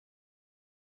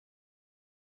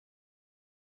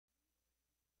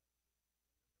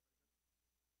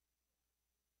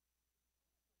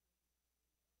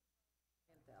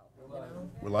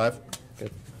We're live?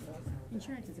 Good.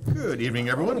 Good evening,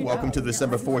 everyone. Welcome to the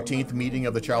December 14th meeting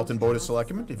of the Charlton Board of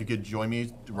Selectmen. If you could join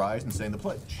me to rise and saying the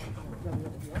pledge.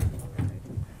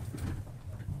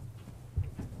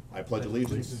 I pledge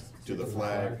allegiance to the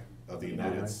flag of the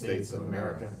United States of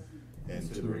America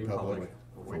and to the republic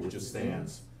for which it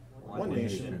stands, one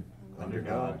nation, under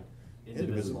God,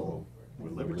 indivisible,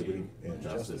 with liberty and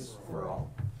justice for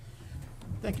all.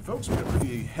 Thank you, folks. We've got a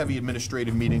pretty heavy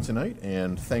administrative meeting tonight,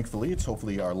 and thankfully, it's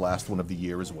hopefully our last one of the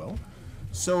year as well.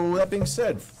 So that being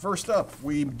said, first up,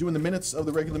 we're doing the minutes of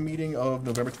the regular meeting of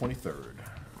November 23rd.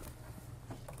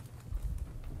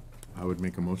 I would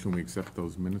make a motion we accept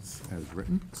those minutes as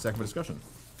written. Second for discussion.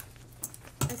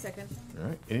 I second. All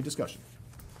right, any discussion?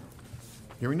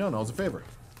 Hearing none, all's in favor?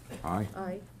 Aye.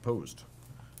 Aye. Opposed?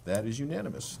 That is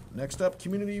unanimous. Next up,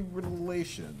 community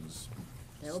relations.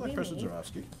 That'll be Selectperson me.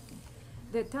 Zarowski.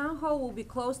 The town hall will be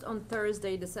closed on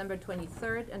Thursday, December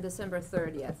 23rd and December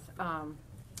 30th.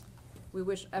 We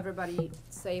wish everybody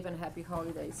safe and happy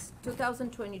holidays.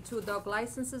 2022 dog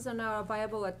licenses are now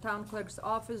available at town clerk's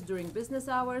office during business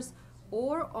hours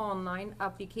or online.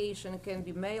 Application can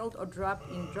be mailed or dropped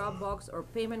in Dropbox, or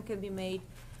payment can be made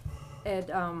at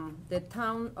the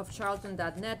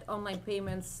townofcharlton.net. Online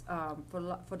payments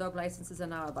for dog licenses are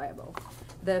now available.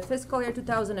 The fiscal year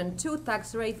 2002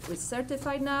 tax rate is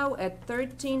certified now at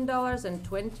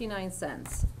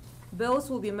 $13.29. Bills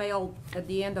will be mailed at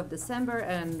the end of December,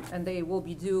 and they will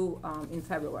be due in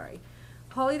February.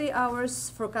 Holiday hours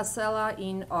for Casella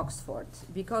in Oxford.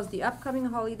 Because the upcoming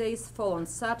holidays fall on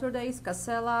Saturdays,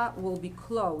 Casella will be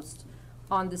closed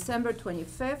on December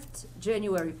 25th,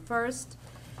 January 1st.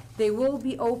 They will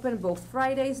be open both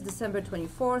Fridays, December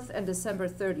 24th and December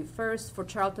 31st for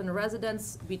Charlton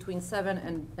residents between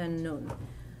 7 and noon.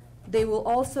 They will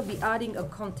also be adding a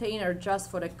container just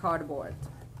for the cardboard.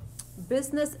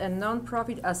 Business and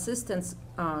nonprofit assistance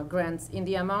grants in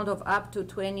the amount of up to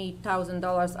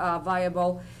 $20,000 are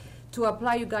viable. To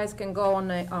apply, you guys can go on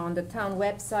the town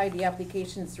website. The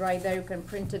application is right there. You can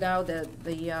print it out.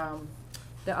 The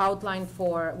outline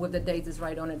with the dates is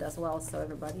right on it as well, so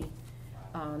everybody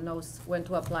knows when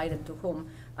to apply and to whom.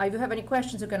 If you have any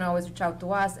questions, you can always reach out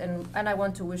to us, and I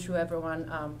want to wish you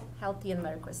everyone healthy and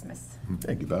Merry Christmas.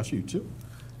 Thank you, Bosh. You too.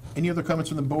 Any other comments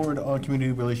from the board on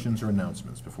community relations or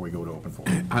announcements before we go to open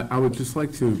forum? I would just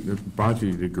like to,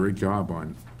 Baji did a great job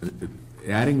on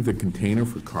adding the container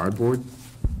for cardboard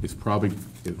is probably,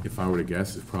 if I were to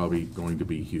guess, is probably going to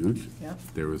be huge. Yeah.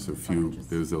 There's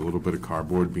a little bit of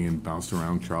cardboard being bounced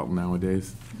around Charlton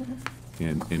nowadays.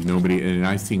 And nobody, and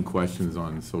I've seen questions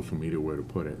on social media where to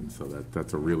put it, and so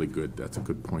that's a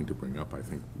good point to bring up. I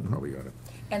think probably got it.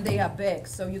 And they are big,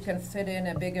 so you can fit in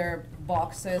a bigger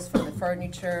boxes for the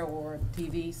furniture or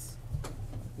TVs.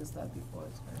 Just that before.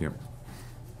 Yep.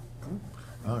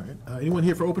 All right. Anyone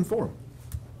here for open forum?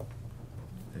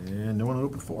 And no one on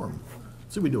open forum.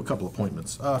 So we do a couple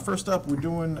appointments. First up, we're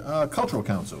doing Cultural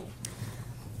Council.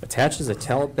 Attached is a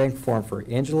talent bank form for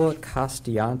Angela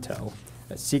Castianto,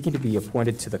 seeking to be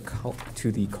appointed to the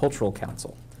Cultural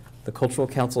Council. The Cultural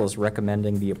Council is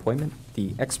recommending the appointment.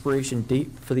 The expiration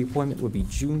date for the appointment would be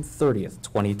June 30th,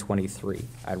 2023.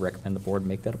 I'd recommend the board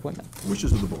make that appointment.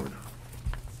 Wishes of the board.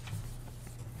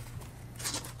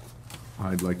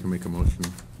 I'd like to make a motion.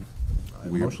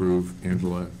 We approve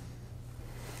Angela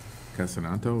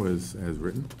Casananto as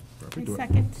written. Perfect.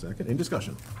 Second. Second. Any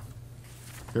discussion?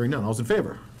 Hearing none. All's in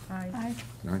favor? Aye.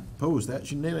 All right. Opposed?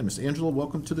 That's unanimous. Angela,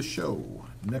 welcome to the show.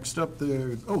 Next up,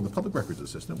 the Public Records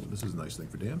Assistant. Well, this is a nice thing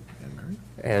for Dan and Mary.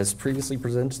 As previously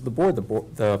presented to the board,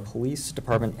 the police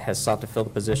department has sought to fill the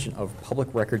position of Public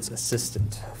Records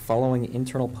Assistant. Following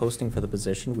internal posting for the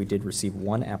position, we did receive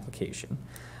one application.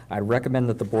 I recommend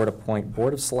that the board appoint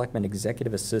Board of Selectmen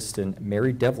Executive Assistant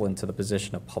Mary Devlin to the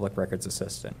position of Public Records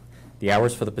Assistant. The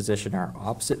hours for the position are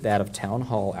opposite that of Town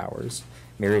Hall hours.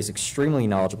 Mary is extremely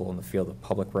knowledgeable in the field of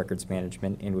public records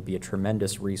management and would be a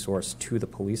tremendous resource to the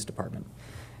police department.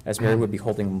 As Mary would be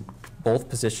holding both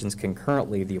positions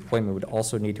concurrently, the appointment would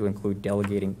also need to include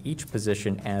delegating each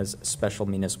position as a special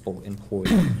municipal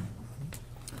employee.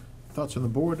 Thoughts from the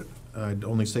board? I'd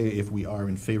only say if we are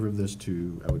in favor of this,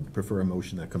 I would prefer a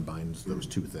motion that combines those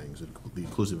two things, the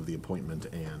inclusive of the appointment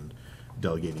and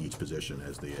delegating each position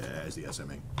as the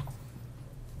SMA.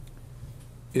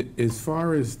 As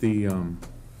far as the,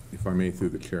 if I may through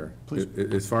the chair, Please.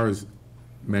 As far as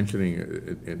mentioning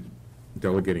and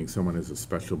delegating someone as a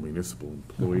special municipal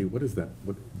employee, what does that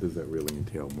really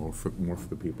entail? More for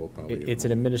the people probably. It's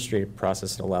an administrative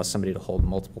process that allows somebody to hold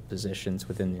multiple positions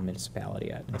within the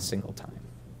municipality at a single time,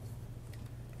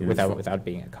 without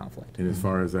being a conflict. And as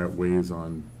far as that weighs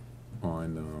on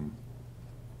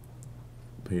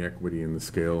pay equity in the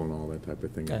scale and all that type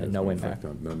of thing? It has No effect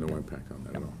impact. on- No impact on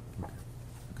that at No. all?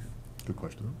 Okay. Good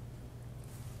question, though.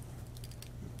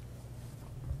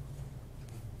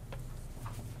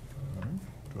 All right.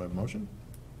 Do I have a motion?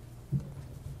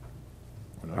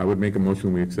 Or not? I would make a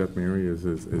motion, we accept Mary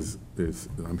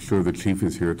I'm sure the chief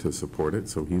is here to support it,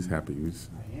 so he's happy.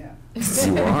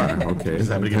 You are, okay.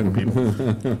 Just happy to get more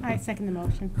people. I second the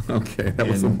motion. Okay, that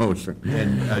was a And- motion.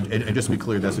 And just to be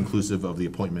clear, that's inclusive of the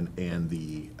appointment and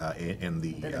the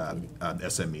SME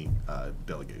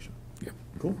delegation. Yeah.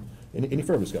 Cool. Any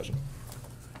further discussion?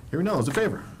 Hearing none, those in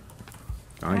favor?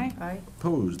 Aye. Aye.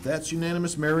 Opposed? That's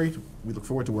unanimous, Mary. We look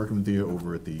forward to working with you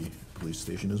over at the police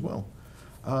station as well.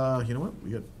 You know what?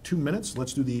 We got 2 minutes.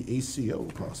 Let's do the ACO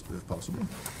if possible.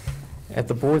 At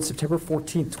the board's September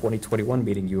 14th, 2021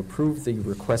 meeting, you approved the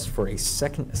request for a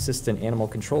second assistant animal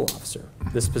control officer.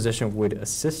 This position would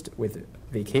assist with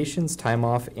vacations, time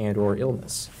off, and/or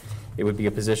illness. It would be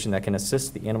a position that can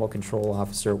assist the animal control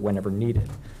officer whenever needed.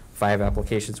 5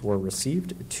 applications were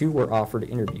received, 2 were offered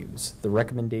interviews. The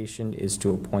recommendation is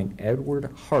to appoint Edward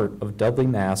Hart of Dudley,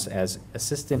 Mass. As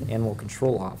Assistant Animal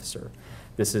Control Officer.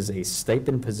 This is a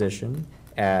stipend position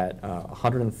at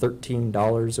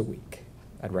 $113 a week.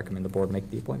 I'd recommend the board make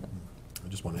the appointment. I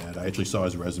just want to add, I actually saw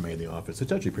his resume in the office.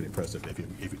 It's actually pretty impressive if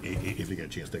you get a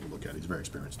chance to take a look at it. He's very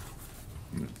experienced.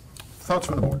 Thoughts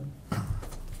from the board?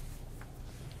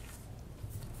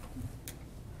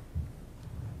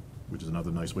 Which is another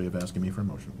nice way of asking me for a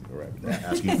motion, or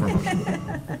asking for a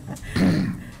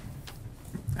motion.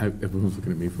 Everyone's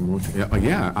looking at me for motion.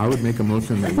 Yeah, I would make a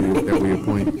motion that we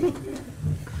appoint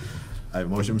I have a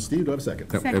motion from Steve. Do I have a second?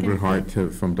 Second. Edward Hart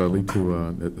from Dudley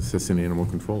to Assistant Animal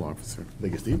Control Officer.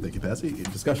 Thank you, Steve. Thank you, Patsy. Any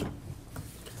discussion?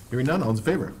 Hearing none, all in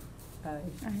favor? Aye.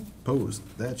 Opposed?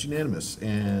 That's unanimous.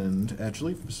 And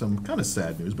actually, some kind of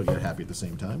sad news, but yet happy at the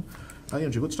same time.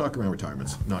 Andrew, let's talk around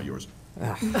retirements, not yours.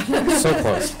 So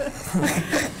close.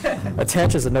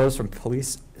 Attaches a notice from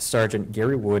Police Sergeant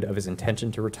Gary Wood of his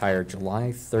intention to retire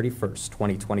July 31st,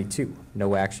 2022.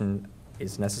 No action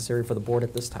is necessary for the board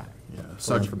at this time. Yeah,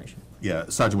 For information. Yeah,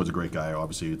 Sergeant was a great guy.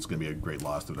 Obviously, it's going to be a great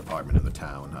loss to the department and the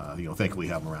town. Thankfully, we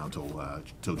have him around till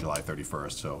July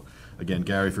 31st. So, again,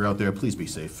 Gary, if you're out there, please be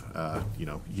safe.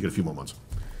 You get a few more months.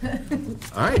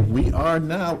 All right, we are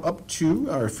now up to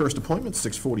our first appointment,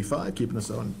 6:45, keeping us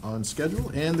on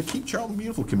schedule, and the Keep Charlton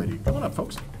Beautiful Committee. Come on up,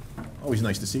 folks. Always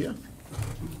nice to see you.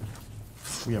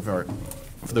 We have for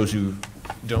those who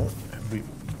don't, we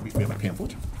have a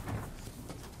pamphlet.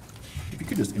 If you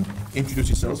could just introduce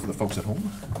yourselves for the folks at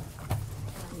home.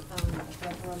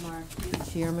 Deborah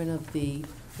Markey, chairman of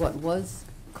what was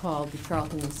called the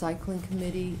Charlton Recycling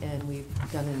Committee, and we've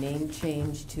done a name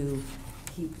change to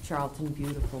Keep Charlton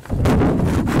Beautiful.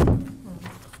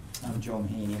 I'm Joe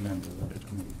Mahaney, member of the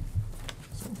committee.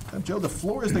 Joe, the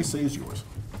floor, as they say, is yours.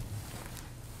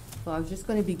 Well, I was just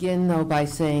going to begin, though, by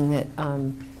saying that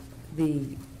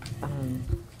the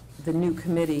new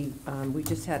committee, we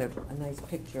just had a nice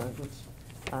picture, which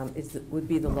would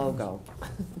be the logo.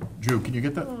 Drew, can you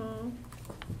get that?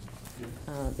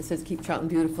 It says Keep Charlton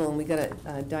Beautiful, and we got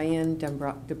Diane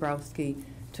Dabrowski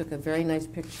took a very nice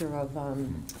picture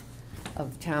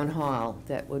of Town Hall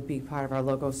that would be part of our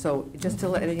logo. So just to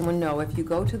let anyone know, if you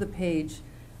go to the page,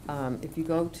 if you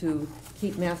go to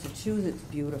Keep Massachusetts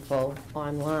Beautiful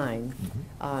online,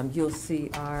 you'll see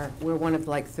we're one of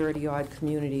like 30-odd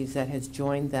communities that has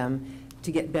joined them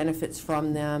to get benefits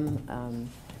from them.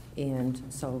 And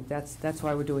so that's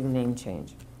why we're doing a name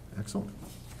change. Excellent.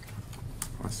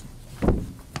 Awesome.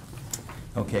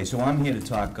 Okay, so I'm here to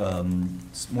talk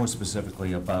more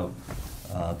specifically about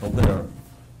the litter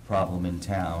problem in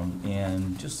town,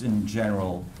 and just in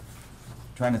general,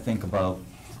 trying to think about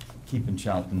keeping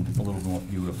Charlton a little more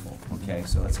beautiful, okay?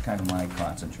 So that's kind of my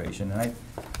concentration. And I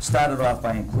started off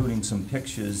by including some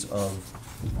pictures of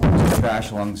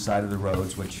trash along the side of the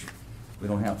roads, which we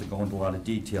don't have to go into a lot of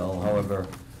detail. However,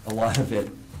 a lot of it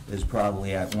is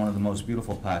probably at one of the most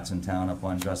beautiful parts in town up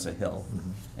on Dresser Hill.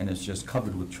 And it's just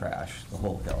covered with trash, the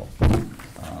whole hill.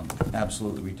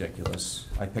 Absolutely ridiculous.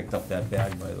 I picked up that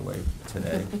bag, by the way,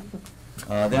 today.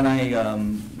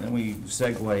 Then we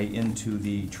segue into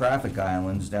the traffic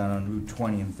islands down on Route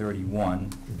 20 and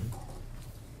 31.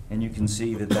 And you can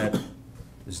see that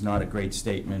is not a great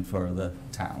statement for the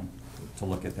town to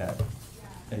look at that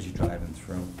as you're driving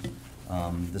through.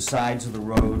 The sides of the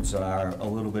roads are a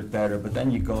little bit better, but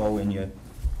then you go and you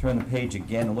turn the page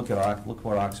again and look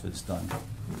what Oxford's done.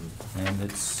 And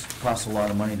it's costs a lot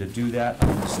of money to do that, I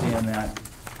understand that,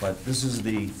 but this is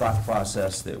the thought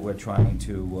process that we're trying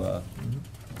to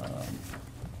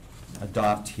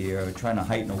adopt here, trying to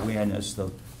heighten awareness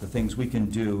of the things we can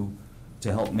do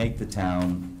to help make the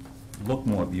town look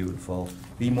more beautiful,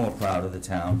 be more proud of the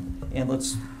town, and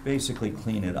let's basically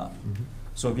clean it up.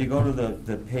 So if you go to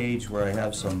the page where I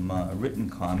have some written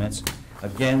comments,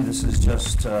 again, this is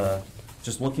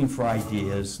just looking for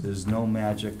ideas. There's no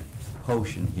magic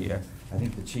potion here. I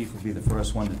think the chief would be the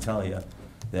first one to tell you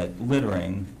that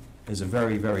littering is a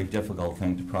very, very difficult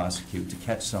thing to prosecute, to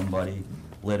catch somebody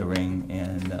littering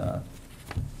and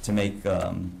to make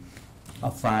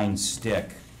a fine stick.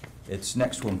 It's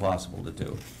next to impossible to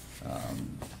do.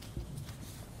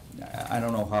 I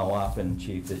don't know how often,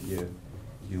 Chief, that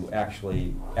you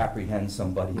actually apprehend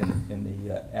somebody in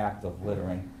the act of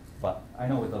littering, but I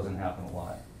know it doesn't happen a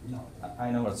lot.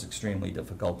 I know it's extremely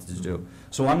difficult to do.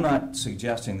 So I'm not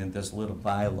suggesting that this litter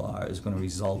bylaw is going to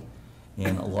result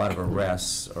in a lot of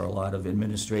arrests or a lot of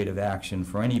administrative action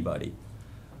for anybody.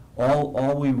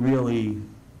 All we really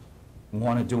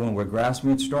want to do, and we're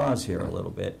grasping at straws here a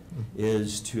little bit,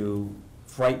 is to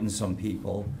frighten some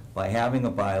people by having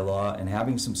a bylaw and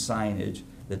having some signage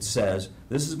that says,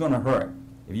 this is going to hurt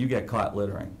if you get caught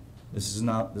littering. This is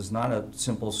not a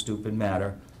simple, stupid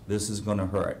matter. This is going to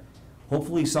hurt.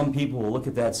 Hopefully some people will look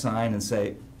at that sign and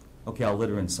say, okay, I'll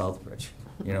litter in Southbridge.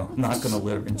 You know, I'm not going to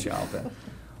litter in Charlton.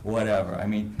 Whatever. I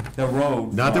mean, the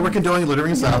road. Not that we're condoning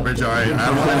littering in Southbridge, all right? I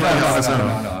don't want anybody else to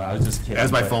know. No, I was just kidding.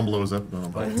 As my phone blows up. No,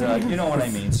 But you know what I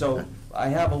mean. So I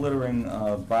have a littering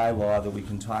bylaw that we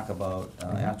can talk about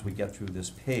after we get through this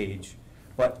page.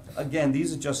 But again,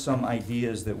 these are just some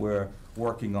ideas that we're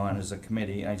working on as a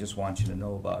committee, and I just want you to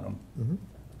know about them.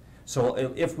 So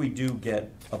if we do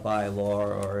get a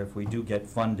bylaw, or if we do get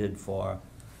funded for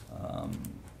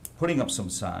putting up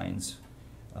some signs,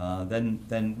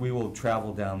 then we will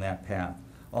travel down that path.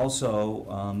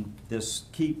 Also, this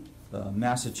Keep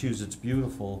Massachusetts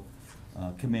Beautiful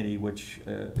committee, which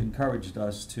encouraged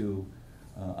us to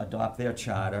adopt their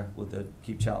charter with the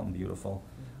Keep Charlton Beautiful.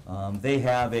 They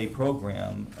have a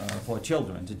program for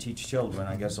children, to teach children,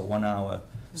 I guess a 1-hour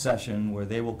session where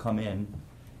they will come in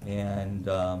and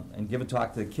give a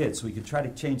talk to the kids, so we could try to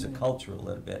change the culture a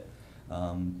little bit,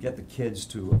 get the kids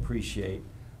to appreciate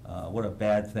what a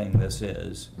bad thing this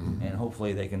is, and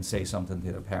hopefully they can say something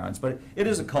to their parents. But it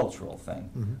is a cultural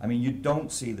thing. I mean, you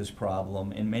don't see this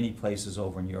problem in many places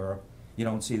over in Europe. You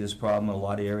don't see this problem in a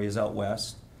lot of areas out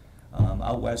west.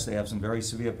 Out west, they have some very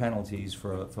severe penalties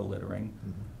for littering.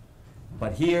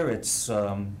 But here, it's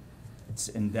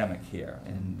endemic here,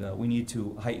 and we need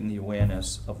to heighten the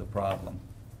awareness of the problem.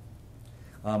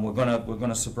 We're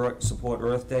gonna support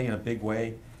Earth Day in a big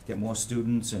way, get more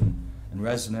students and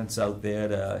residents out there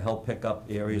to help pick up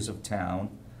areas of town.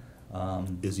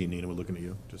 Izzy and Nina, we're looking at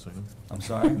you, just saying. I'm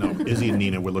sorry? No, Izzy and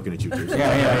Nina, we're looking at you too.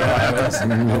 Yeah,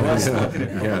 I was looking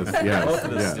at Yes, both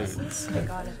of the yes. students. I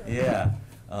got it. Yeah.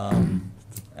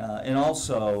 And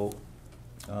also,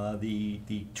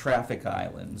 the traffic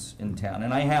islands in town.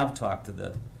 And I have talked to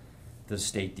the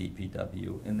state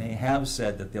DPW, and they have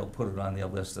said that they'll put it on their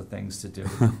list of things to do.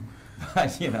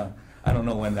 But, you know, I don't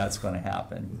know when that's going to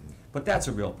happen. But that's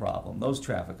a real problem. Those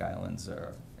traffic islands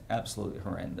are absolutely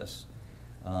horrendous.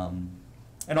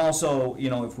 And also, you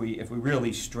know, if we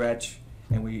really stretch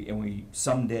and we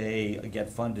someday get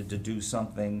funded to do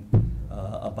something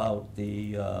about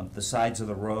the sides of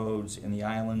the roads and the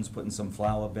islands, putting some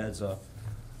flower beds up,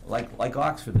 like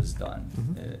Oxford has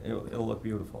done, it'll look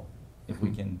beautiful if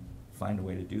we can find a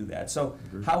way to do that. So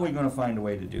how are we going to find a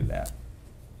way to do that?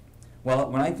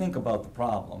 Well, when I think about the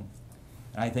problem,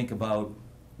 and I think about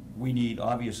we need,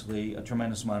 obviously, a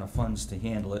tremendous amount of funds to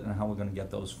handle it, and how we're going to get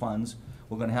those funds.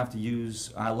 We're going to have to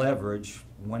use our leverage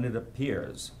when it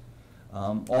appears.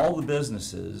 All the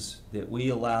businesses that we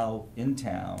allow in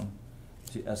town,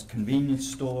 as a convenience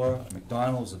store, a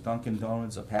McDonald's, a Dunkin'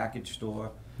 Donuts, a package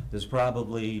store, there's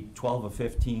probably 12 or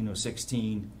 15 or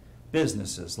 16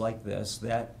 businesses like this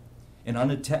that an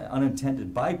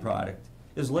unintended byproduct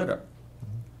is litter.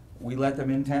 We let them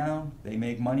in town, they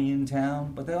make money in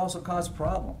town, but they also cause a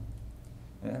problem.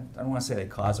 Yeah, I don't want to say they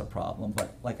cause a problem,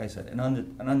 but like I said, an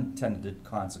unintended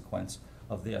consequence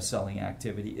of their selling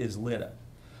activity is litter.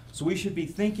 So we should be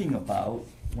thinking about,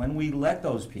 when we let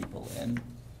those people in,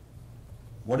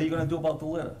 what are you going to do about the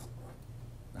litter?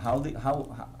 How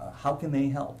can they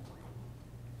help?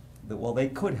 Well, they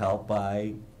could help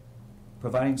by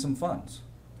providing some funds.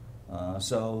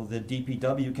 So the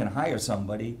DPW can hire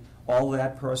somebody. All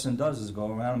that person does is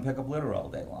go around and pick up litter all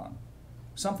day long.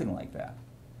 Something like that.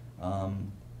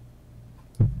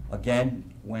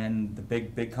 Again, when the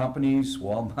big companies,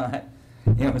 Walmart,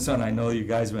 Amazon, I know you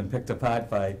guys have been picked apart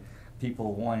by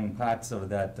people wanting parts of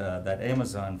that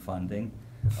Amazon funding.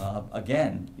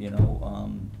 Again, you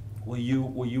know, will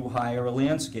you hire a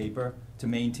landscaper to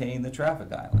maintain the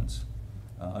traffic islands?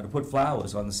 to put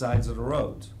flowers on the sides of the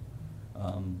roads.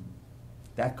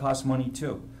 That costs money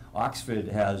too. Oxford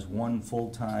has one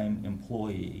full-time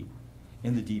employee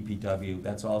in the DPW.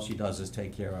 That's all she does is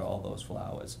take care of all those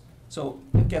flowers. So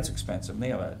it gets expensive. They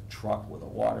have a truck with a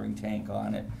watering tank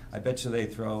on it. I bet you they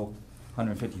throw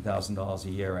 $150,000 a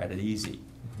year at it easy.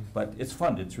 But it's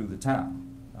funded through the town.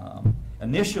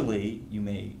 Initially, you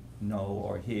may know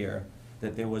or hear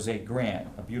that there was a grant,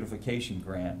 a beautification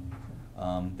grant,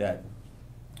 that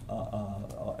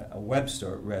a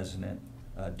Webster resident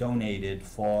donated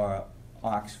for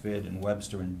Oxford and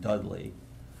Webster and Dudley.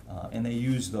 And they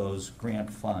used those grant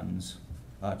funds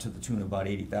to the tune of about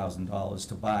 $80,000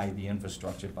 to buy the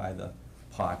infrastructure, buy the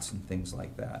pots and things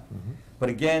like that. But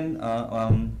again,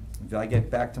 if I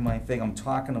get back to my thing, I'm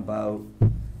talking about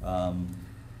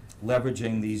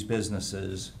leveraging these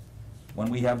businesses when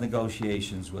we have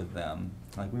negotiations with them.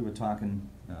 Like we were talking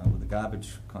with the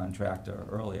garbage contractor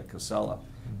earlier, Casella,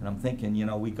 and I'm thinking, you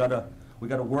know, we gotta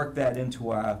work that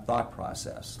into our thought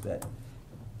process, that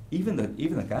even the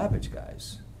garbage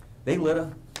guys, they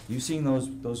litter. You've seen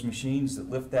those machines that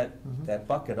lift that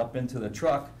bucket up into the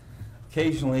truck.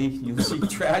 Occasionally, you see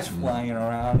trash flying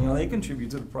around. You know, they contribute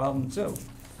to the problem too.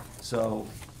 So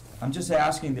I'm just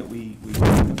asking that we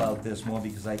think about this more,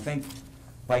 because I think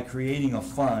by creating a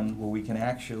fund where we can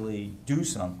actually do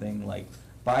something like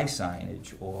buy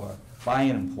signage or buy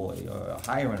an employee or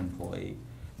hire an employee,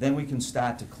 then we can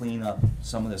start to clean up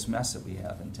some of this mess that we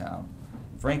have in town.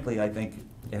 Frankly, I think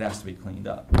it has to be cleaned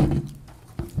up.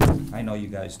 I know you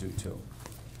guys do too.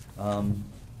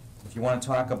 If you want to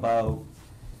talk about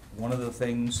one of the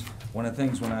things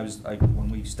when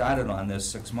we started on this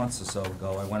 6 months or so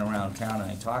ago, I went around town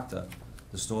and I talked to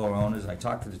the store owners, I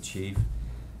talked to the chief,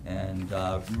 and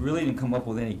really didn't come up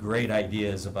with any great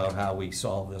ideas about how we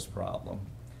solve this problem.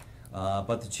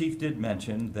 But the chief did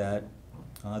mention that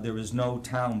there is no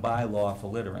town bylaw for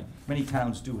littering. Many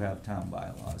towns do have town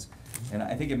bylaws, and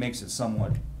I think it makes it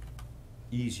somewhat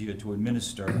easier to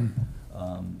administer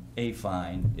a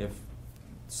fine if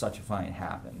such a fine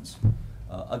happens.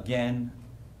 Again,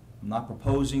 I'm not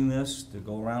proposing this to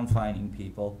go around fining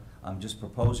people. I'm just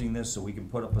proposing this so we can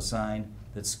put up a sign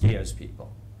that scares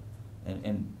people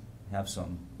and have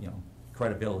some, you know,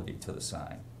 credibility to the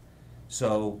sign.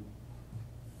 So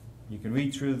you can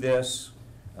read through this.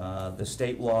 The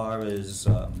state law is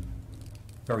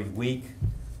very weak.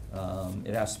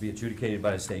 It has to be adjudicated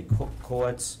by the state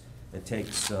courts. It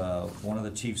takes one of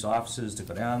the chief's officers to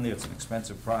go down there. It's an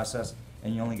expensive process,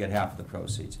 and you only get half of the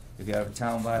proceeds. If you have a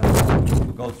town bylaw,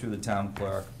 you go through the town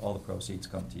clerk, all the proceeds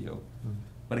come to you.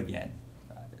 But again,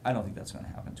 I don't think that's going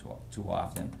to happen too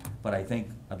often. But I think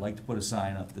I'd like to put a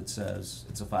sign up that says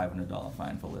it's a $500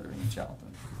 fine for littering in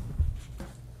Charlton.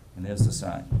 And there's the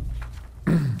sign.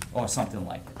 Or something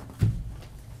like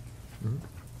it.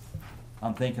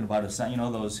 I'm thinking about a sign, you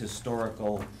know, those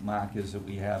historical markers that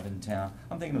we have in town.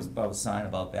 I'm thinking about a sign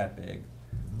about that big.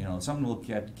 You know, something will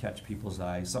catch people's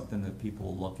eyes, something that people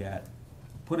will look at.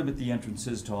 Put them at the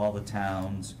entrances to all the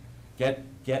towns. Get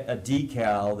a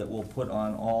decal that we'll put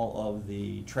on all of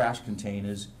the trash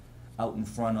containers out in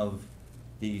front of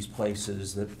these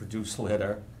places that produce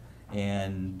litter,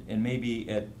 and maybe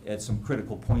at some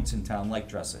critical points in town, like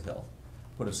Dresser Hill.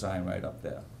 Put a sign right up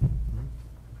there.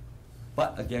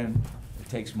 But again, it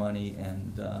takes money,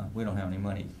 and we don't have any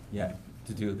money yet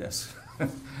to do this.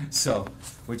 So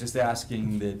we're just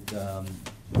asking that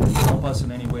you help us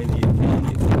in any way that you can.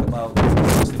 You think about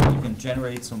ways that you can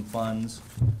generate some funds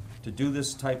to do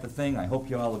this type of thing. I hope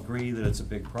you all agree that it's a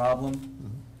big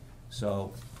problem.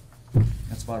 So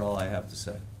that's about all I have to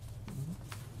say.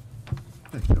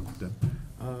 Thanks, Joe. Deb.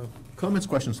 Comments,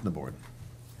 questions from the board?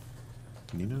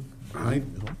 Nina?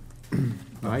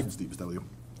 Steve, is that you?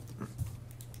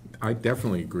 I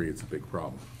definitely agree it's a big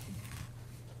problem.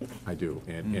 I do,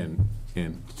 and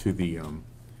to the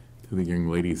young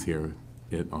ladies here,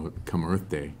 come Earth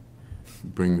Day,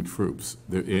 bring the troops.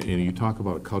 And you talk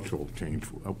about a cultural change.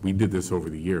 We did this over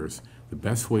the years. The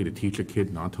best way to teach a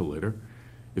kid not to litter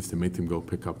is to make them go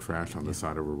pick up trash on the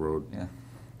side of a road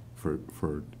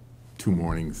for two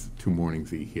mornings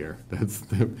a year. That's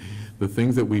the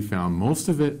things that we found. Most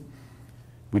of it,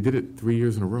 we did it 3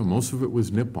 years in a row. Most of it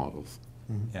was nip bottles.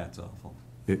 Yeah, it's awful.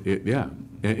 Yeah,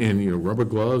 and you know, rubber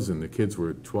gloves, and the kids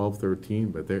were 12,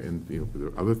 13, but there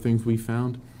are other things we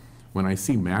found. When I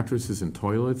see mattresses and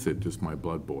toilets, my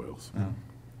blood boils. Yeah.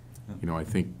 You know, I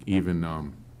think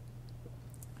even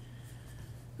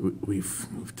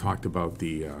we've talked about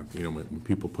the you know, when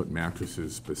people put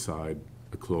mattresses beside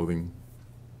a clothing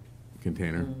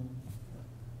container.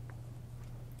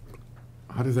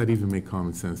 how does that even make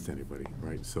common sense to anybody,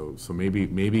 right? So maybe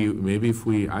if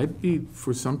we, I'd be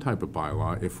for some type of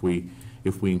bylaw if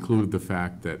we include the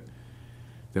fact that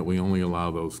we only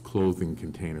allow those clothing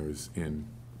containers in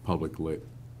public lit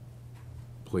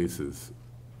places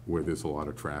where there's a lot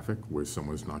of traffic, where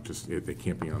someone's not just, they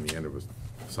can't be on the end of a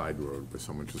side road where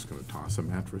someone's just gonna toss a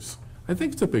mattress. I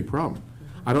think it's a big problem.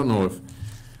 I don't know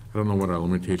what our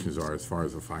limitations are as far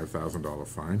as a $5,000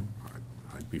 fine.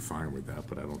 I'd be fine with that,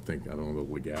 but I don't know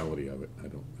the legality of it.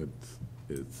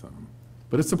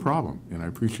 But it's a problem, and I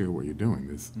appreciate what you're doing.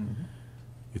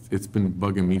 It's been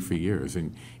bugging me for years,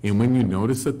 and when you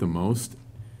notice it the most,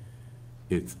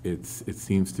 it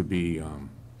seems to be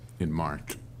in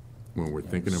March, when we're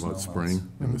thinking about spring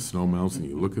and the snow melts, and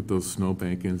you look at those snow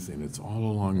bankings, and it's all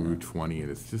along Route 20,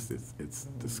 and it's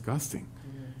disgusting.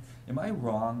 Am I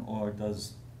wrong, or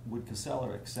would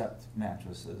Casella accept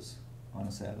mattresses on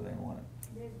a Saturday morning?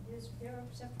 They're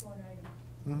except for one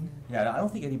item. Yeah, I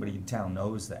don't think anybody in town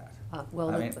knows that. Well,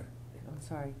 I mean- I'm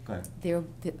sorry. Go ahead.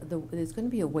 There's going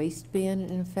to be a waist ban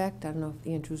in effect. I don't know if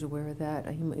Andrew's aware of that.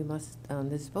 He must,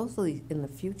 there's supposedly, in the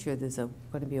future, there's going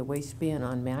to be a waist ban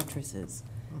on mattresses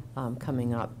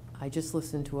coming up. I just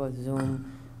listened to a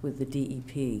Zoom with the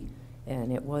DEP,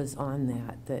 and it was on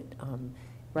that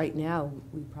right now,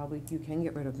 you can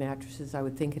get rid of mattresses, I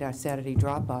would think, at our Saturday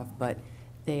drop-off, but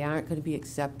they aren't going to be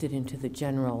accepted into the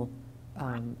general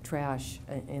trash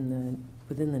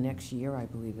within the next year, I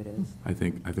believe it is. I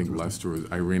think Lester,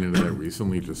 I ran into that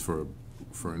recently, just for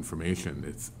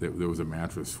information. There was a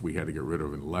mattress we had to get rid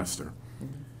of in Leicester,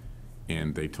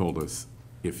 and they told us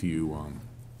if you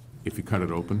cut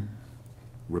it open,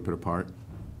 rip it apart,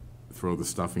 throw the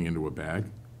stuffing into a bag,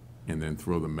 and then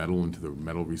throw the metal into the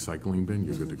metal recycling bin,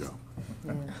 you're good to go.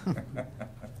 Yeah.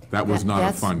 That was not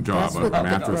a fun job, a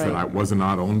mattress that was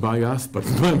not owned by us, but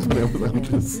I'm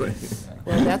just saying.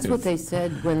 Well, that's what they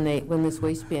said when this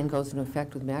waist ban goes into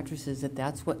effect with mattresses,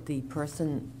 that's what the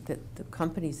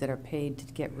companies that are paid to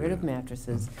get rid of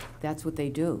mattresses, that's what they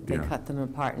do. They cut them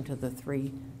apart into the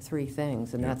three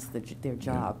things, and that's their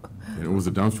job. And it was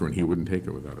a dumpster, and he wouldn't take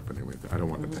it without it, but anyway, I don't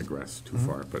want to digress too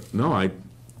far, but no,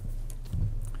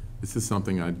 this is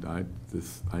something I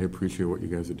appreciate what you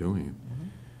guys are doing.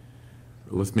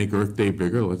 Let's make Earth Day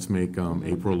bigger. Let's make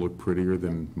April look prettier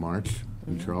than March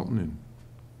in Charlton, and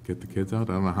get the kids out.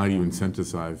 I don't know how you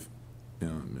incentivize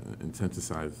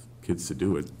kids to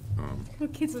do it. Well,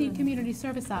 kids need community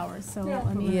service hours, so, Yeah.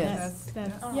 I mean, Yes.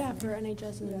 that's, Yeah, for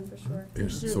NHS and for sure. Yeah,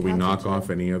 Just do so a we knock package off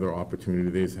any other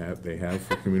opportunities they have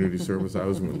for community service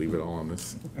hours, and we leave it all on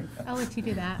this. I'll let you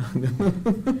do that.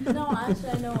 No, actually,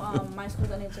 I know my school's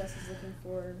NHS is looking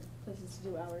for places to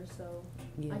do hours, so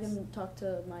I Yes. can talk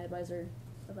to my advisor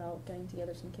about getting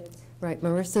together some kids. Right,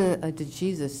 Marissa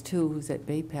DeJesus, too, who's at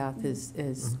Bay Path, is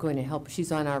going to help.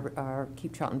 She's on our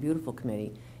Keep Charlton Beautiful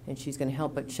committee, and she's going to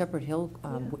help. But Shepherd Hill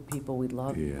people, we'd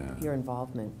love your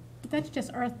involvement. That's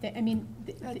just Earth Day. I mean,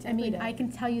 That's every day. I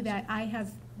can tell you that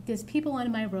there's people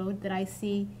on my road that I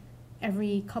see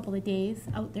every couple of days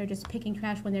out there just picking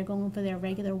trash when they're going for their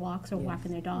regular walks or Yes.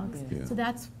 walking their dogs. Yeah. So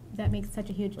that makes such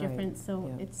a huge Right, difference. So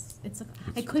yeah.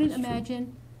 I couldn't it's true.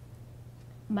 imagine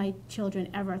my children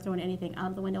ever throwing anything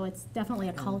out of the window. It's definitely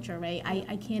a culture, right?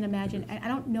 I can't imagine, I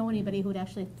don't know anybody who would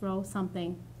actually throw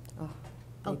something Oh,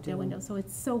 out they their do. window, so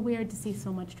it's so weird to see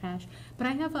so much trash. But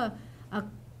I have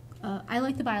I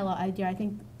like the bylaw idea. I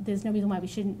think there's no reason why we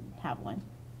shouldn't have one.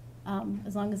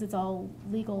 As long as it's all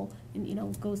legal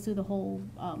and, goes through the whole,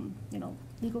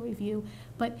 legal review.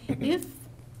 But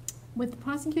with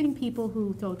prosecuting people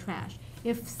who throw trash,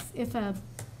 if a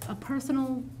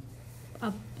personal,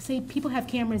 say people have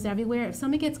cameras everywhere, if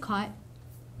somebody gets caught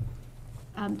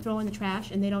throwing the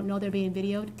trash and they don't know they're being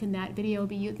videoed, can that video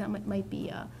be used? That might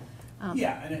be,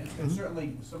 Yeah, and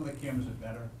certainly, some of the cameras are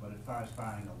better, but as far as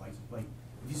finding a license plate,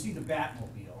 if you see the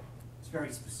Batmobile, it's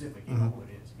very specific, you know who it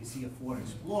is. If you see a Ford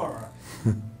Explorer,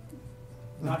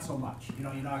 not so much.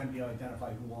 You're not gonna be able to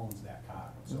identify who owns that car.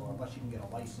 So unless you can get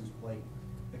a license plate,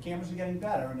 the cameras are getting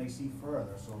better and they see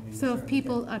further, so I mean. so if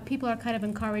certainly people are kind of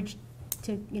encouraged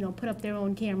to, put up their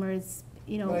own cameras,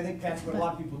 But I think that's what a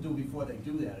lot of people do before they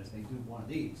do that, is they do one of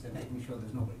these. They're making sure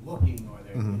there's nobody looking, or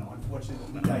they're, unfortunately,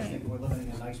 we guys think we're living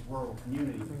in a nice rural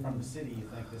community. From the city, you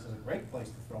think this is a great place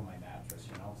to throw my mattress,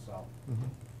 so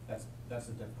that's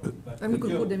the difficulty. But And we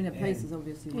could do, put them in and- places,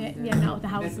 obviously. Yeah, when yeah, they're- no, the and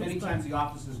houses, Many but- times the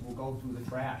officers will go through the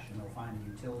trash and they'll find a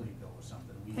utility bill or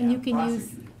something. We And you have can use,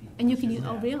 prosecuted people and you for can use, that.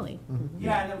 oh, really?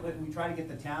 Yeah, and then we try to get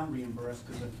the town reimbursed,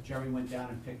 because if Jerry went down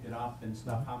and picked it up and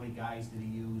stuff, how many guys did he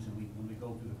use, and when we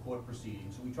go through the court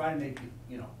proceedings, so we try to make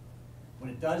it, when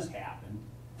it does happen.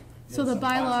 So there's the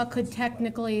some bylaw could consequences, but-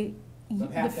 technically, So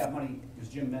half that money, as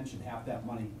Jim mentioned, half that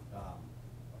money,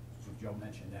 so Joe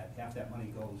mentioned that, half that money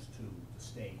goes to the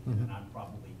state, and I'm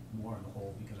probably more in the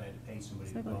hole because I had to pay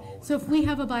somebody to go. So if we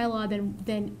have a bylaw,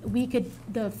 then we could,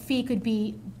 the fee could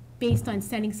be based on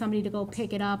sending somebody to go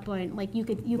pick it up, or like you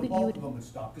could, you Both would. of them would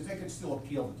stop, because they could still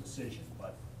appeal the decision,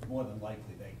 but more than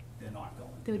likely, they're not going.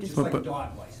 They would It's just- just like a But-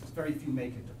 dog license. Very few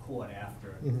make it to court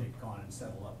after they've gone and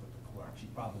settled up with the clerk. She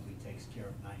probably takes care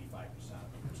of 95%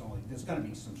 of it. There's gonna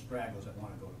be some stragglers that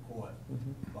wanna go to court,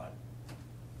 but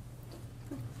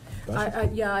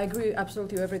Yeah, I agree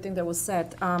absolutely with everything that was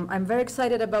said. I'm very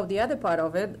excited about the other part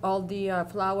of it, all the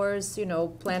flowers,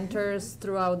 planters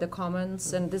throughout the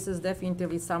commons, and this is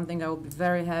definitely something I would be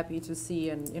very happy to see,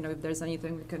 and, if there's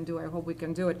anything we can do, I hope we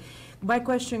can do it. My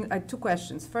question, two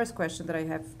questions. First question that I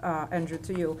have, Andrew,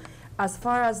 to you. As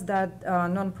far as that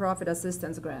nonprofit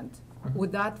assistance grant,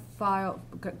 would that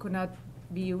could not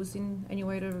be used in any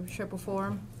way, shape, or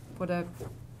form for the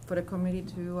committee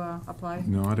to apply?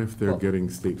 Not if they're Well- getting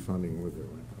state funding with it.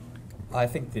 I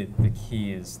think that the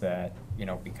key is that,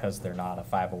 because they're not a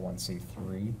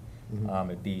 501c3,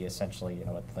 it'd be essentially,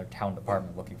 at their town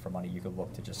department looking for money, you could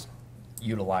look to just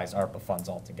utilize ARPA funds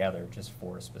altogether just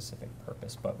for a specific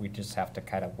purpose. But we just have to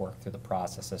kind of work through the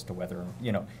process as to whether,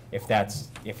 if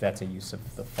that's a use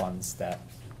of the funds that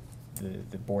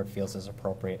the board feels is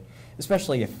appropriate,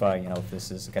 especially if, if this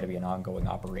is gonna be an ongoing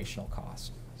operational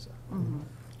cost, so.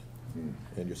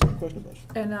 And your second question, Bush?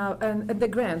 And the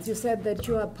grants, you said that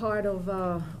you are part of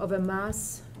a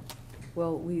mass.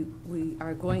 Well, we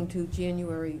are going to,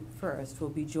 January 1st, we'll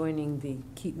be joining the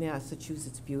Keep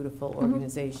Massachusetts Beautiful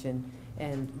organization,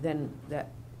 and then that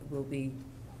will be,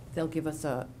 they'll give us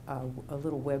a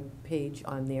little web page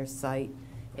on their site,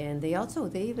 and they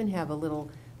even have a little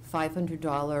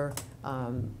 $500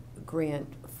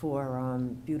 grant for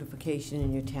beautification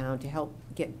in your town to help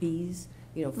get bees,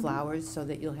 flowers, so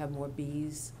that you'll have more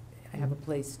bees, have a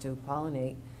place to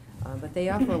pollinate. But they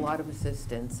offer a lot of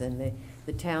assistance, and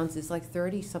the towns, there's like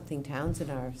 30-something towns in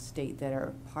our state that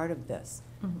are part of this.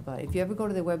 But if you ever go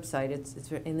to their website,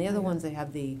 and they're the ones that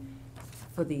have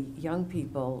for the young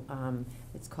people,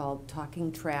 it's called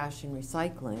Talking Trash and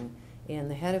Recycling, and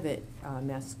the head of it,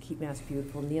 Keep Mass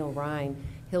Beautiful, Neil Ryan,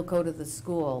 he'll go to the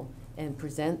school and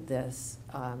present this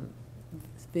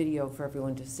video for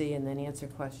everyone to see, and then answer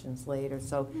questions later.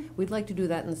 So we'd like to do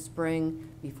that in the spring,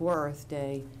 before Earth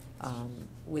Day,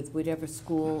 with whatever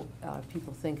school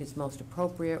people think is most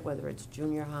appropriate, whether it's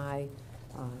junior high,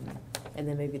 and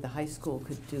then maybe the high school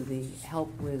could do the help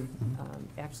with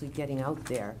actually getting out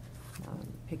there,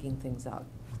 picking things up.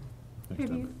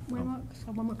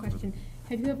 One more question.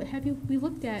 We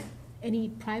looked at any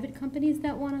private companies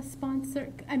that want to sponsor?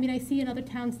 I mean, I see in other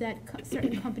towns that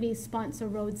certain companies sponsor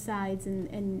roadsides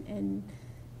and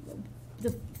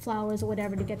the flowers or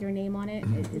whatever to get their name on it.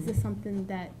 Is this something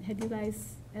that, have you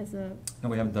guys as a? No,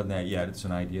 we haven't done that yet. It's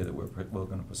an idea that we're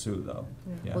gonna pursue, though.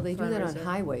 Yeah. Well, they do that on Fundraiser.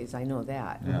 highways, I know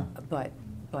that. Yeah.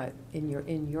 But in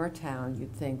your town,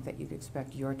 you'd think that you'd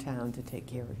expect your town to take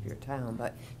care of your town,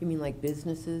 but you mean like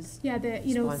businesses? Yeah,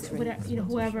 Sponsoring. whatever,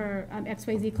 whoever,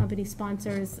 XYZ company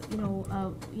sponsors,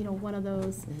 one of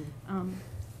those,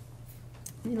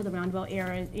 the roundabout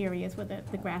areas where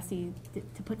the grassy,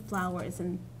 to put flowers,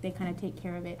 and they kind of take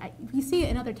care of it. You see it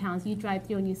in other towns, you drive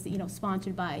through and you see,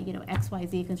 sponsored by,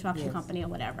 XYZ construction Yes. company or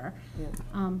whatever.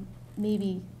 Yeah.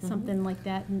 Maybe something like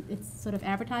that, and it's sort of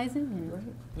advertising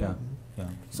and. Yeah, yeah.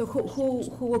 So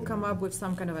who will come up with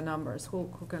some kind of a numbers? Who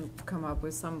can come up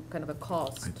with some kind of a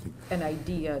cost, an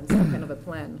idea, and some kind of a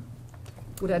plan?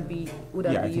 Would that be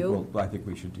you? I think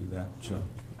we should do that, sure.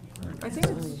 I think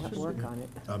We have to work on it.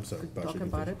 I'm sorry, Bush. talk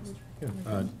about it.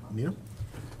 Yeah. Nina?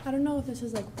 I don't know if this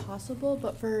is like possible,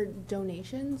 but for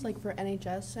donations, like for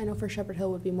NHS, I know for Shepherd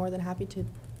Hill would be more than happy to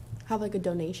have like a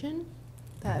donation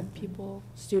that people,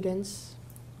 students,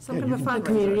 Some Yeah, kind of you a the fundraiser.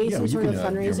 community, Yeah, some you sort of can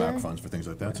earmark fundraiser. funds for things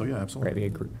like that, so yeah, absolutely. Maybe a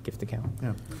group gift account.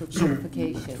 Yeah. For So-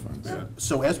 beautification.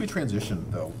 So as we transition,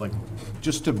 though, like,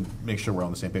 just to make sure we're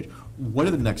on the same page, what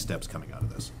are the next steps coming out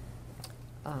of this?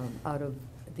 Out of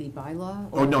the bylaw?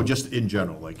 Oh, no, just in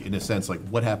general, like, in a sense, like,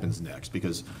 what happens next?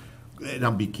 Because, and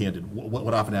I'll be candid,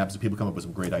 what often happens is people come up with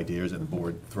some great ideas, and the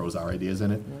board throws our ideas in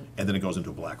it, and then it goes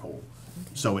into a black hole.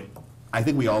 So I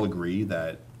think we all agree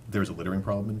that there's a littering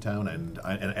problem in town, and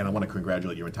I want to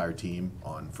congratulate your entire team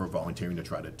for volunteering to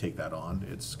try to take that on.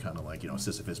 It's kind of like,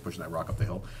 Sisyphus pushing that rock up the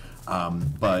hill.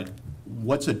 But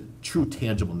what's a true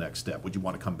tangible next step? Would you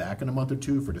want to come back in a month or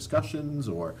two for discussions,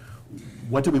 or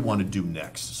what do we want to do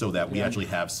next so that we actually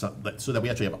have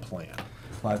a plan?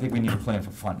 Well, I think we need a plan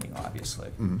for funding,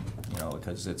 obviously,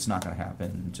 because it's not gonna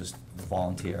happen, just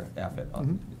volunteer effort.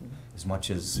 as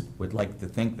much as we'd like to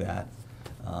think that,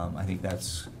 I think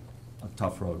that's a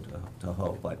tough road to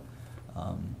hoe, but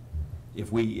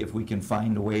if we can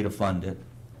find a way to fund it,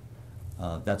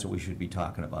 that's what we should be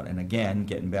talking about. And again,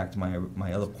 getting back to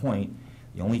my other point,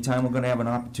 the only time we're gonna have an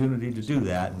opportunity to do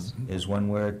that is when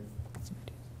we're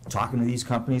talking to these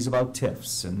companies about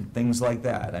TIFs and things like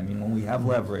that. I mean, when we have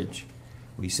leverage,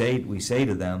 we say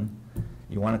to them,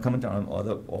 you wanna come in town, or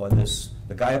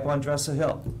the guy up on Dresser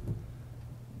Hill,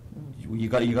 you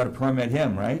gotta permit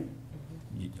him, right?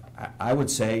 I would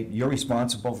say, you're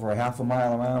responsible for a half a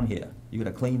mile around here. You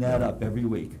gotta clean that up every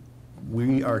week.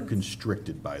 We are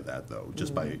constricted by that, though,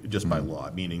 just by law,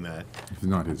 meaning that It's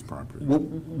not his property.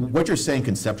 what you're saying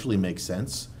conceptually makes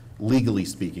sense. Legally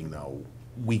speaking, though,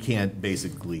 we can't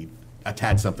basically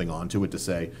attach something onto it to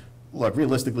say, look,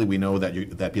 realistically, we know that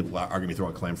people are going to be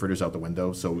throwing clam fritters out the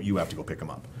window, so you have to go pick them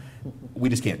up. We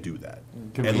just can't do that.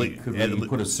 Could we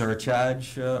put a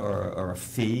surcharge or a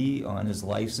fee on his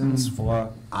license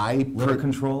for litter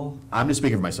control? I'm just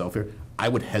speaking for myself here. I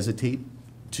would hesitate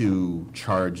to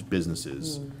charge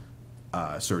businesses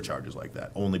surcharges like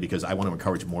that, only because I want to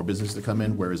encourage more business to come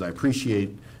in, whereas I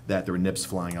appreciate that there are nips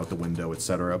flying out the window, et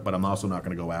cetera, but I'm also not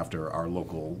going to go after our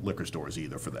local liquor stores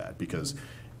either for that, because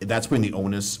that's putting the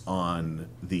onus on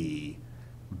the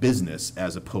business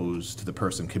as opposed to the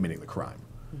person committing the crime.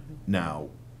 Now,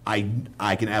 I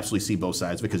can absolutely see both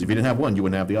sides, because if you didn't have one, you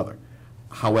wouldn't have the other.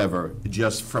 However,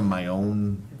 just from my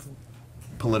own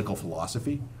political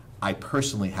philosophy, I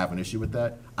personally have an issue with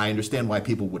that. I understand why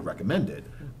people would recommend it.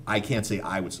 I can't say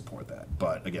I would support that,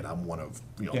 but again, I'm one of,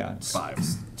 five.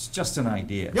 It's just an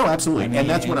idea. No, absolutely, and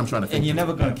that's what I'm trying to think. And you're through.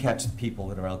 never gonna catch the people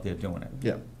that are out there doing it.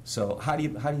 Yeah. So how do you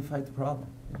fight the problem?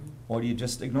 Or do you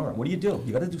just ignore it? What do?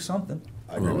 You gotta do something.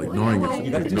 Well, ignoring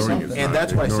You gotta do something. is And not,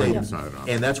 that's why I say, ignoring is not an option.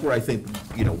 and that's where I think,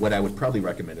 what I would probably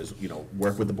recommend is,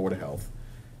 work with the Board of Health,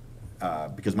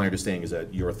 because my understanding is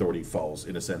that your authority falls,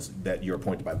 in a sense, that you're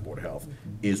appointed by the Board of Health,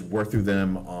 is work through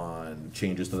them on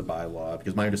changes to the bylaw,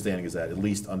 because my understanding is that, at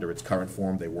least under its current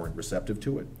form, they weren't receptive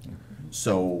to it.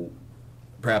 So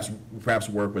perhaps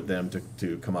work with them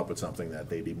to come up with something that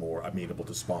they'd be more amenable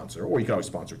to sponsor, or you can always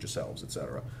sponsor it yourselves, et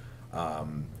cetera.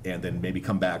 And then maybe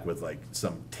come back with like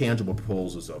some tangible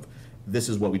proposals of, this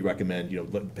is what we'd recommend,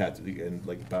 Pat, and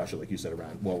like Basha, like you said,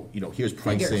 around, well, here's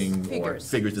pricing, or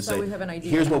figures to So say, we have an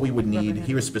idea. here's what we would need, Recommend.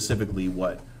 here's specifically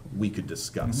what we could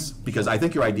discuss. Because I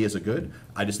think your ideas are good,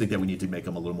 I just think that we need to make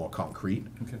them a little more concrete,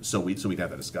 Okay. so we can have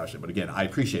that discussion. But again, I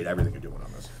appreciate everything you're doing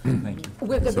on this. Thank you.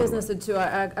 With the So do I. business too,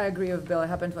 I agree with Bill, I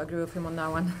happen to agree with him on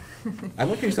that one. I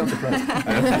like how you sound surprised.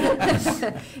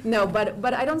 No,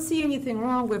 but I don't see anything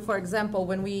wrong with, for example,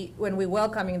 when we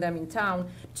welcoming them in town,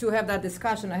 to have that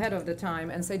discussion ahead of the time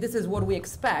and say, this is what we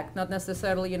expect, not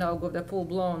necessarily, go the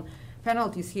full-blown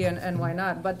penalties here and why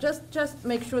not, but just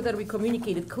make sure that we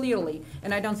communicate it clearly.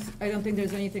 And I don't think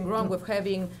there's anything wrong with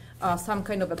having some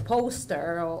kind of a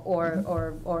poster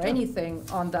or anything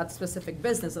on that specific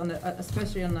business,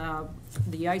 especially on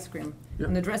the ice cream,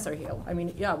 on the Dresser Hill. I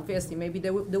mean, yeah, obviously, maybe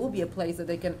there will be a place that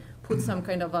they can put some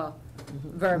kind of a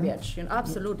verbiage.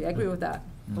 Absolutely, I agree with that.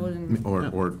 I wouldn't-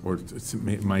 Or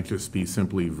it might just be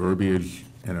simply verbiage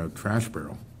and a trash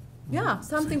barrel. Yeah,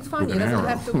 something funny, With it an doesn't arrow.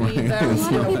 have to be A very,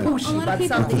 lot of people, but something,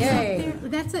 eat up hey. there.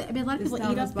 That's it. I mean, a lot of This people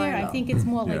town eat is up there. I bylaw. think it's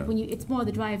more Yeah. like it's more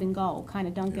the drive and go kind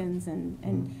of Dunkins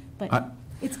I- but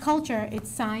it's culture, it's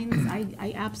signs.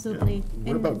 I absolutely.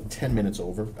 We're about 10 minutes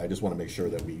over, I just want to make sure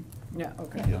that we Yeah,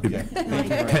 okay. Okay.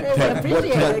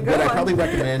 Appreciate it, go What I on. probably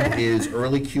recommend is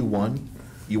early Q1,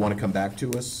 you want to come back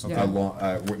to us, Yeah.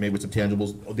 maybe with some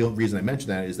tangibles. The only reason I mention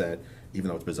that is that, even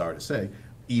though it's bizarre to say,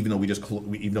 even though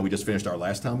we just finished our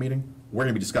last town meeting, we're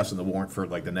gonna be discussing the warrant for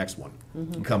like the next one,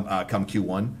 come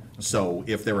Q1. So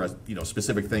if there are,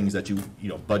 specific things that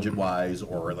budget-wise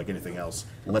or like anything else,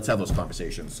 let's have those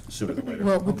conversations sooner than later.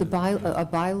 Well, with the a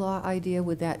bylaw idea,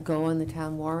 would that go on the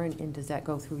town warrant, and does that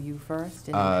go through you first?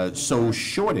 So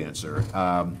short answer,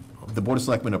 the Board of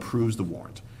Selectmen approves the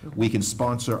warrant. We can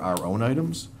sponsor our own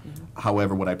items.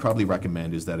 However, what I'd probably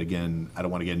recommend is that, again, I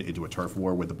don't want to get into a turf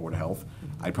war with the Board of Health.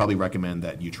 I'd probably recommend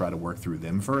that you try to work through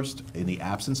them first. In the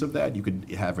absence of that, you could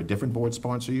have a different board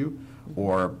sponsor you,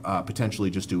 or potentially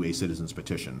just do a citizen's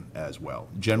petition as well.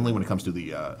 Generally, when it comes to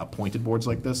the appointed boards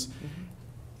like this,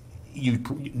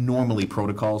 normally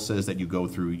protocol says that you go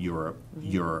through your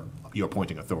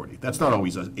appointing authority. That's not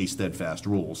always a steadfast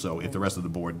rule, so if the rest of the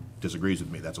board disagrees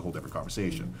with me, that's a whole different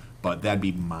conversation. But that'd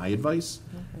be my advice.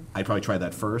 I'd probably try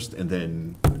that first, and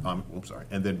then,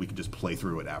 and then we could just play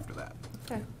through it after that.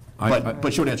 Okay.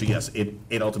 But short answer, yes,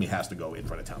 it ultimately has to go in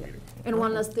front of town meeting. And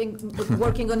one last thing,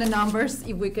 working on the numbers,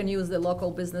 if we can use the local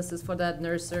businesses for that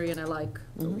nursery and I like,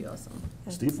 it would be awesome.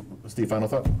 Steve, final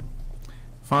thought?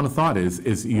 Final thought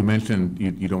is you mentioned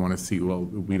you don't want to see, well,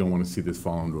 we don't want to see this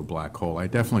fall into a black hole. I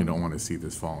definitely don't want to see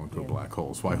this fall into a black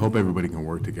hole. So I hope everybody can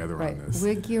work together Right. on this.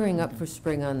 We're gearing up for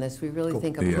spring on this. We really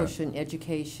think a Yeah. push in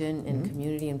education and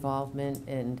community involvement,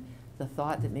 and the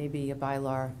thought that maybe a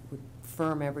bylaw would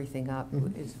firm everything up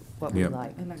is what we Yep.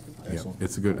 like. Yeah,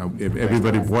 it's a good,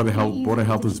 everybody, Board of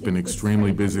Health has been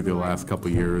extremely busy the last couple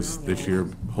of years. This year,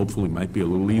 hopefully, might be a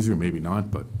little easier, maybe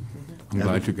not, but I'm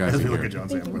glad you guys As are we look here. at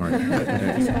John's hand. All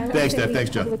right. Thanks, Deb. Thanks,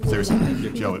 Joe.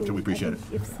 Seriously, Joe, we appreciate it.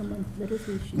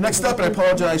 Next up, and I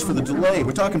apologize for the delay,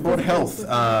 we're talking Board of Health.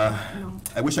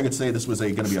 I wish I could say this was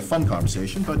gonna be a fun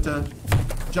conversation, but,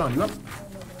 John, you up?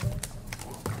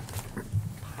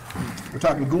 We're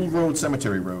talking Gould Road,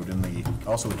 Cemetery Road, and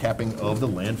also the capping of the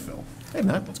landfill. Hey,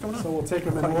 Matt, what's going on? So we'll take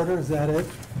them in order, is that it?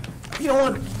 You know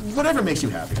what? Whatever makes you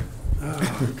happy.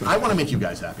 I wanna make you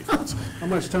guys happy, friends. How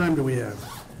much time do we have?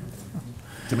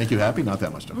 To make you happy, not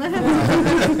that much time. No,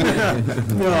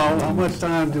 how much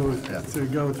time to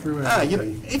go through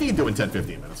everything? If you can do it in 10,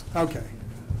 15 minutes. Okay.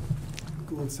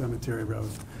 Gould Cemetery Road.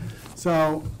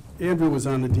 So Andrew was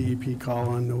on the DEP call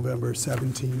on November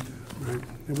 17th, right?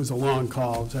 It was a long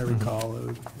call, as I recall,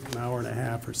 an hour and a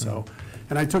half or so.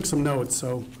 And I took some notes,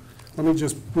 so let me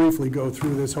just briefly go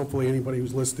through this. Hopefully anybody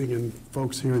who's listening and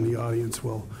folks here in the audience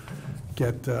will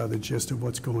get the gist of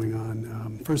what's going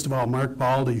on. First of all, Mark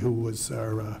Baldy, who was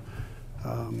our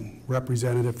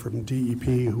representative from DEP,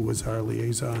 who was our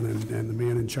liaison, and the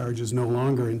man in charge is no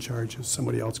longer in charge, is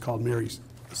somebody else called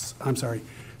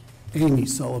Amy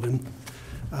Sullivan.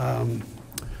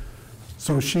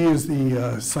 So she is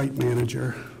the site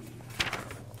manager.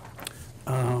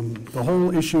 The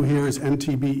whole issue here is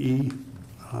MTBE,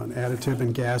 an additive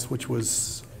in gas, which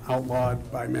was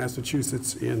outlawed by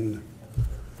Massachusetts in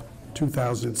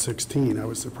 2016. I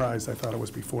was surprised. I thought it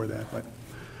was before that, but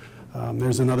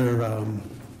there's another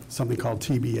something called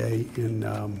TBA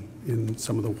in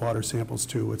some of the water samples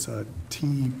too. It's a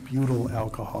T-butyl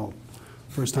alcohol.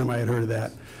 First time I had heard of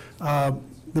that.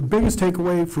 The biggest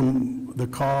takeaway from the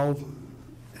call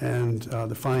and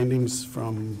the findings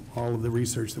from all of the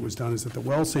research that was done is that the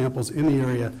well samples in the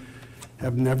area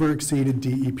have never exceeded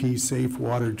DEP safe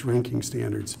water drinking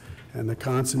standards, and the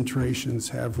concentrations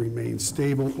have remained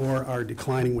stable or are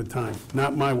declining with time.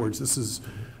 Not my words, this is,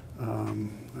 I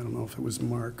don't know if it was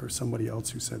Mark or somebody else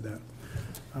who said that.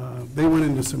 They went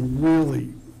into some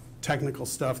really technical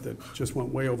stuff that just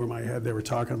went way over my head. They were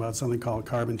talking about something called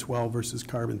carbon 12 versus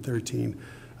carbon 13.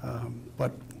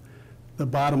 But the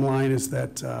bottom line is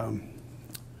that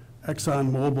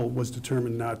ExxonMobil was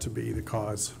determined not to be the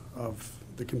cause of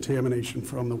the contamination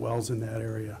from the wells in that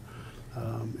area.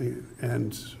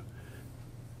 And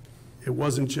it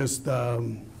wasn't just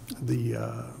the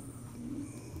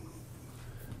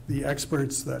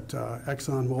experts that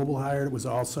ExxonMobil hired. It was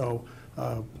also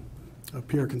a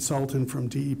peer consultant from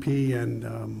DEP,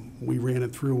 and we ran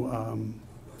it through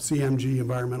CMG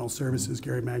Environmental Services,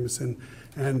 Gary Magnuson,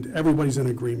 and everybody's in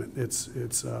agreement. It's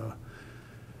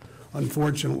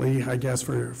unfortunately, I guess,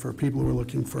 for people who are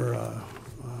looking for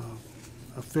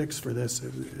a fix for this,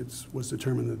 it was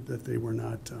determined that they were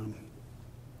not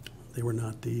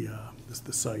the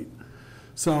site.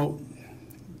 So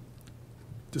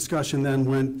discussion then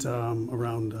went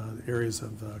around areas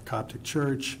of the Coptic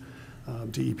Church.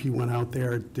 DEP went out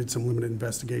there, did some limited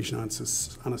investigation on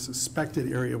a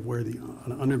suspected area of where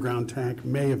an underground tank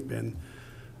may have been.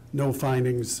 No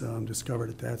findings discovered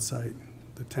at that site.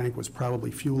 The tank was probably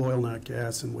fuel oil, not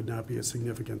gas, and would not be a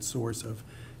significant source of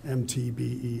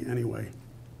MTBE anyway.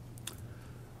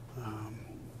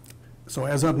 So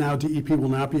as of now, DEP will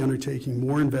not be undertaking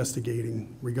more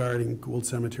investigating regarding Gould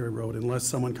Cemetery Road unless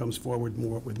someone comes forward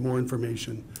with more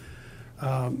information.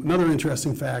 Another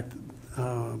interesting fact,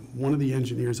 one of the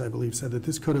engineers, I believe, said that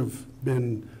this could have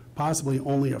been possibly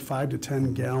only a 5 to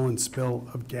 10 gallon spill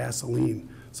of gasoline.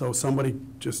 So somebody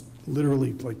just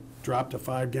literally like dropped a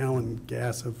 5-gallon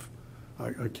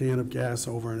a can of gas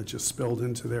over, and it just spilled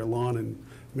into their lawn and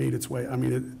made its way. I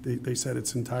mean, they said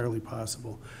it's entirely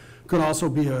possible. Could also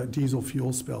be a diesel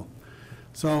fuel spill.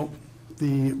 So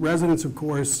the residents, of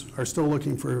course, are still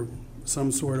looking for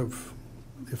some sort of,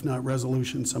 if not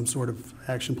resolution, some sort of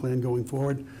action plan going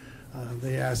forward.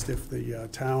 They asked if the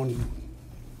town,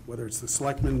 whether it's the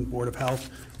Selectmen, Board of Health,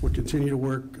 would continue to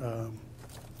work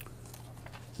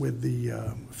with the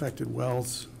affected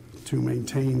wells to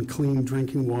maintain clean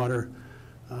drinking water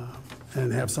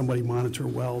and have somebody monitor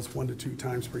wells 1 to 2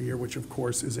 times per year, which of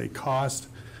course is a cost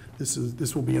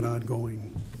this will be an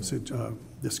ongoing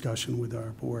discussion with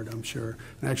our board, I'm sure.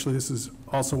 And actually, this is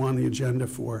also on the agenda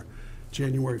for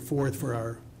January 4th for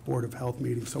our Board of Health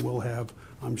meeting, so we'll have,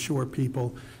 I'm sure,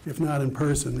 people, if not in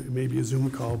person, maybe a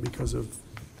Zoom call because of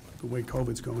the way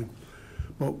COVID's going.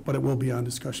 But it will be on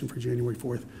discussion for January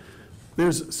 4th.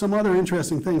 There's some other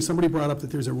interesting things. Somebody brought up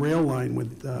that there's a rail line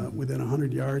within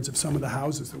 100 yards of some of the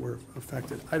houses that were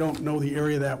affected. I don't know the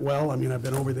area that well. I mean, I've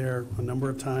been over there a number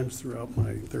of times throughout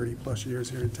my 30-plus years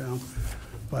here in town.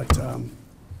 But,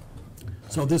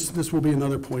 so this will be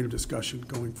another point of discussion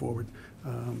going forward.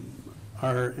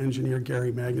 Our engineer,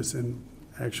 Gary Magnuson,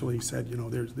 actually said, you know,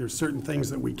 there's certain things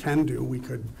that we can do. We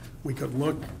could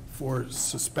look for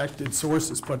suspected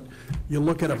sources, but you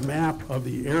look at a map of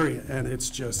the area, and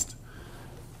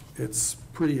it's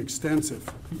pretty extensive.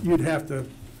 You'd have to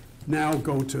now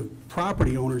go to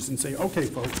property owners and say, okay,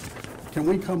 folks, can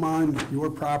we come on your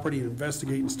property and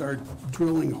investigate and start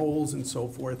drilling holes and so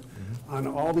forth on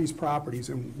all these properties,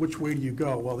 and which way do you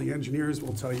go? Well, the engineers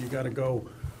will tell you got to go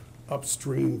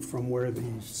upstream from where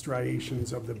the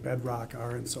striations of the bedrock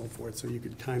are and so forth, so you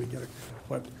could kind of get it.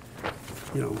 But,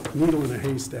 you know, needle in a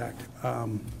haystack. I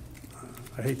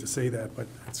hate to say that, but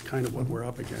it's kind of what we're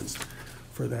up against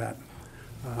for that.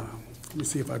 Let me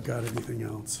see if I've got anything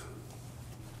else.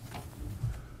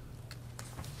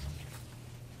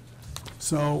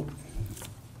 So,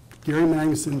 Gary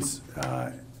Magnuson's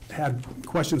had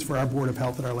questions for our Board of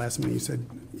Health at our last meeting. He said,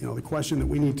 you know, the question that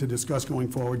we need to discuss going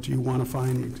forward, do you want to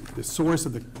find the source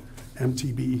of the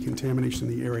MTBE contamination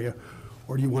in the area,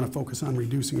 or do you want to focus on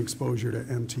reducing exposure to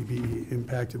MTBE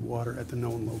impacted water at the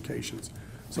known locations?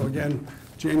 So again,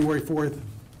 January 4th,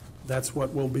 that's what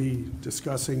we'll be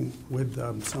discussing with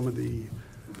some of the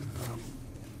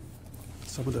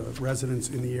residents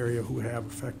in the area who have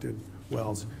affected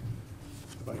wells.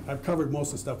 I've covered most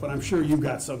of the stuff, but I'm sure you've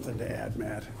got something to add,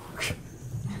 Matt.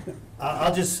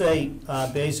 I'll just say,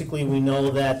 basically, we know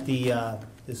that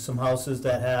there's some houses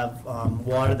that have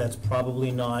water that's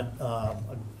probably not a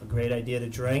great idea to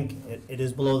drink. It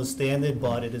is below the standard,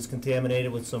 but it is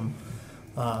contaminated with some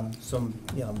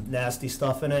nasty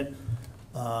stuff in it.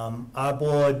 Our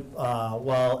board,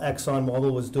 while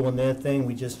ExxonMobil was doing their thing,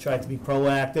 we just tried to be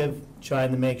proactive,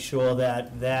 trying to make sure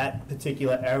that that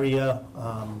particular area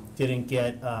didn't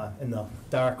get in the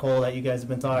dark hole that you guys have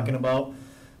been talking about.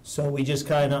 So we just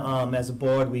kind of, as a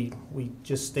board, we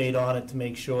just stayed on it to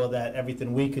make sure that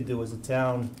everything we could do as a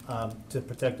town to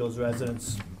protect those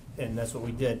residents, and that's what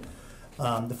we did.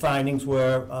 The findings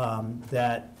were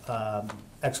that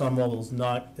ExxonMobil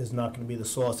is not going to be the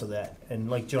source of that. And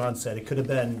like John said, it could have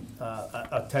been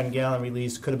a 10-gallon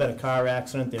release, could have been a car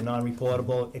accident, they're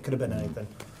non-reportable, it could have been anything.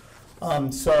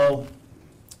 So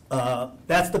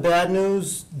that's the bad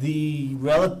news. The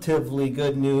relatively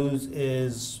good news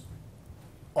is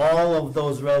all of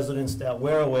those residents that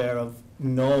we're aware of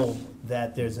know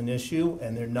that there's an issue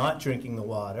and they're not drinking the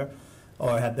water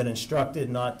or have been instructed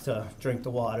not to drink the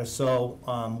water. So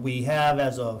we have,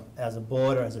 as a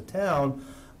board or as a town,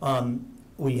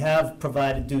 we have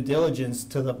provided due diligence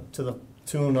to the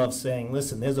tune of saying,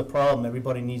 listen, there's a problem,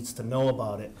 everybody needs to know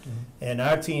about it. And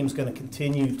our team's going to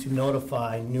continue to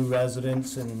notify new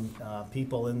residents and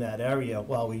people in that area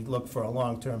while we look for a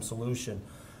long-term solution.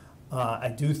 I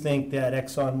do think that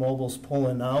ExxonMobil's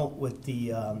pulling out with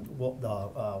the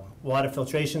water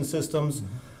filtration systems.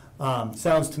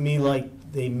 Sounds to me like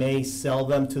they may sell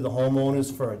them to the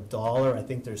homeowners for $1. I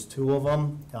think there's 2 of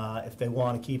them. If they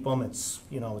want to keep them, it's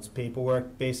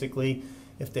paperwork basically.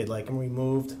 If they'd like them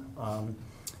removed, and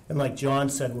like John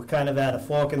said, we're kind of at a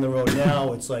fork in the road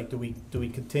now. It's like, do we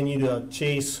continue to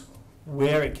chase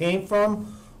where it came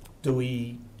from? Do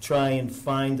we try and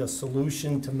find a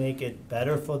solution to make it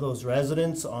better for those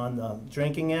residents on the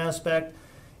drinking aspect?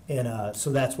 And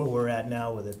so that's where we're at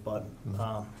now with it. But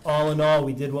all in all,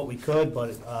 we did what we could,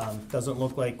 but it doesn't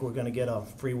look like we're going to get a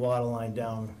free water line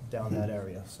down that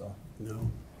area. So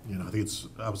No. You know, I think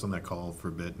I was on that call for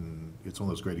a bit, and it's one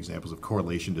of those great examples of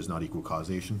correlation does not equal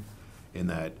causation, in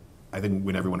that I think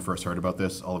when everyone first heard about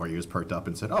this, all of our ears perked up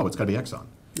and said, oh, it's got to be Exxon.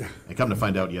 Yeah. And come to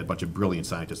find out, you had a bunch of brilliant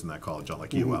scientists in that call, John,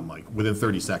 like you. I'm like, within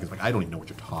 30 seconds, like, I don't even know what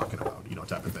you're talking about,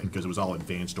 type of thing, because it was all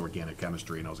advanced organic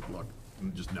chemistry, and I was like, look,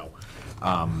 just no.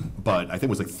 But I think it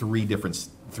was like three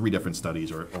different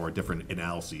studies or different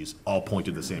analyses all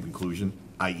pointed to the same conclusion,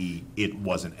 i.e., it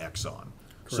wasn't Exxon.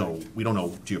 So we don't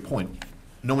know, to your point,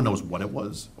 no one knows what it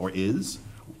was or is.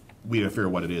 We got to figure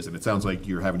out what it is, and it sounds like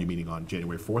you're having your meeting on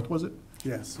January 4th, was it?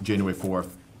 Yes. January 4th,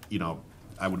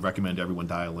 I would recommend everyone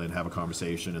dial in, have a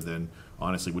conversation, and then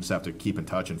honestly, we just have to keep in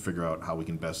touch and figure out how we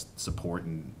can best support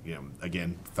and,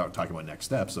 again, talking about next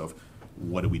steps of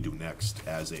what do we do next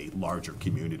as a larger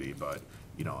community? But,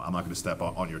 you know, I'm not gonna step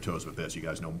on your toes with this. You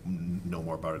guys know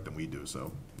more about it than we do,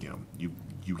 so, you know, you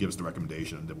give us the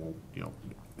recommendation, and then we'll, you know,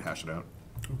 hash it out.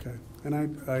 Okay, and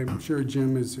I'm sure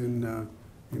Jim is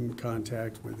in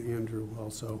contact with Andrew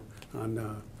also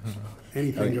on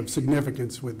anything of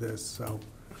significance with this, so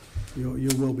you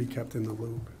will be kept in the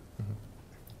loop.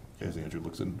 As Andrew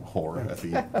looks in horror at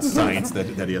the science that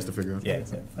he has to figure out. Yeah,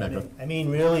 I mean,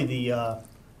 really,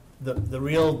 the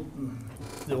real,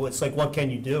 it's like, what can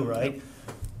you do, right?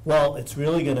 Well, it's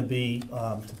really gonna be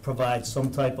to provide some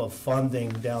type of funding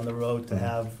down the road to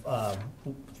have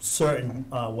certain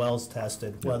wells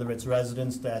tested, whether it's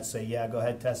residents that say, yeah, go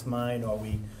ahead, test mine, or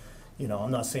we, you know,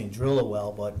 I'm not saying drill a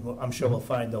well, but I'm sure we'll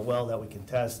find a well that we can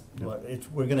test. But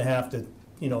we're gonna have to,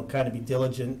 you know, kind of be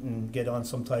diligent and get on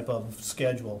some type of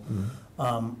schedule.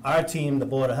 Our team, the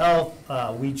Board of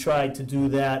Health, we tried to do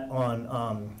that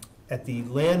on, at the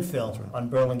landfill on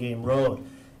Burlingame Road.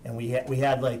 And we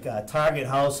had like target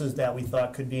houses that we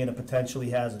thought could be in a potentially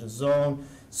hazardous zone.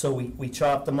 So we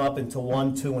chopped them up into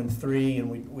 1, 2, and 3, and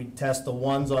we test the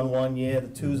 1s on 1 year, the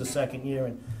 2s the second year,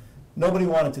 and nobody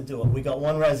wanted to do it. We got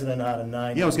 1 resident out of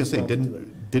 9. Yeah, I was gonna say,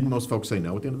 didn't most folks say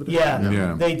no at the end of the day?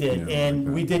 Yeah, they did,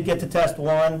 and we did get to test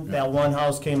 1. That 1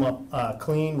 house came up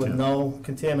clean with no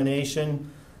contamination.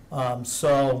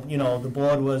 So, you know, the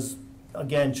board was,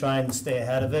 again, trying to stay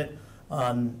ahead of it.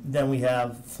 Then we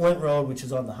have Flint Road, which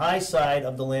is on the high side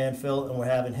of the landfill, and we're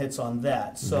having hits on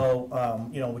that. So,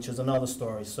 you know, which is another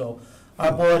story. So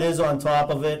our board is on top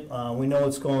of it. We know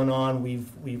what's going on.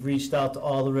 We've reached out to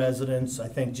all the residents. I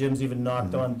think Jim's even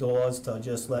knocked on doors to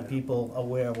just let people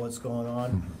aware of what's going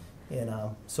on. And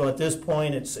so at this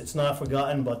point, it's not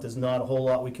forgotten, but there's not a whole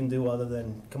lot we can do other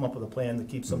than come up with a plan to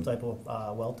keep some type of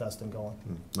well testing going.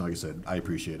 Like I said, I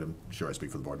appreciate, I'm sure I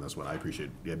speak for the board on this one,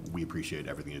 we appreciate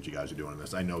everything that you guys are doing in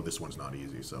this. I know this one's not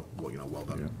easy, so, well, you know, well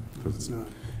done. It's not.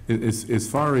 As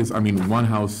far as, I mean, one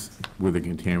house with a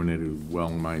contaminated well,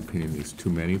 in my opinion, is too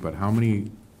many, but how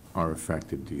many are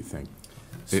affected, do you think?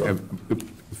 So-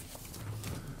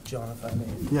 John, if I may.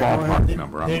 Ballpark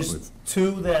number. There's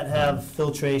 2 that have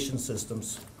filtration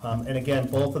systems. And again,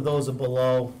 both of those are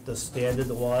below the standard,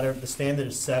 the water. The standard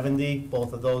is 70,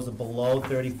 both of those are below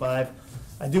 35.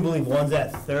 I do believe one's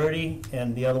at 30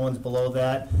 and the other one's below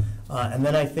that. And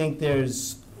then I think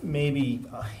there's maybe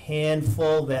a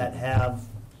handful that have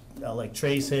like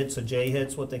trace hits or J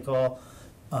hits, what they call.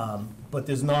 But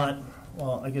there's not,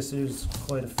 well, I guess there's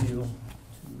quite a few.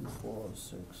 2, 4,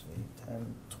 6, 8,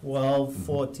 10, 12,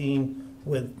 14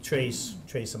 with trace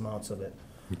amounts of it.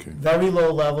 Okay. Very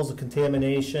low levels of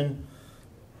contamination,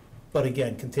 but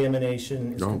again,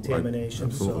 contamination is contamination.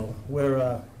 Absolutely.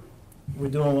 So we're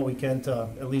doing what we can to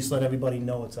at least let everybody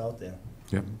know it's out there.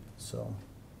 Yep, So.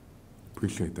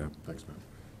 appreciate that. Thanks, man.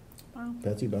 Wow.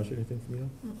 Patsy, Basha, anything from you?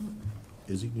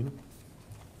 Izzy, you know?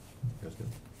 Guys good?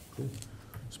 Cool.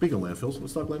 Speaking of landfills,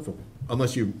 let's talk landfill.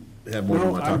 Unless you have more you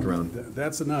want to talk around.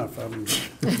 That's enough.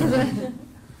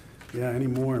 Yeah, any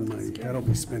more and my head will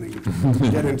be spinning.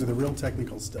 Get into the real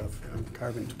technical stuff,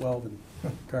 carbon 12 and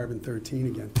carbon 13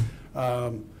 again.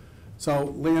 So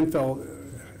landfill,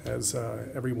 as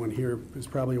everyone here is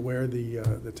probably aware,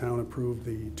 the town approved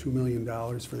the $2 million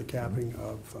for the capping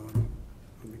of,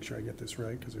 I'll make sure I get this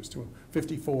right, because there's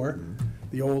 54,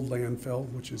 the old landfill,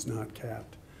 which is not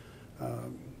capped.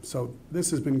 So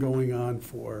this has been going on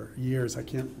for years. I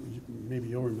can't, maybe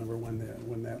you'll remember when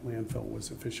that landfill was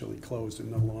officially closed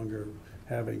and no longer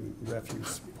having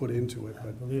refuse put into it. I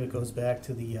But believe it goes back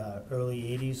to the early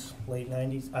 80s, late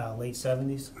 90s, late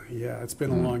 70s. yeah, it's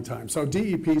been a long time. So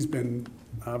DEP's been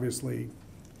obviously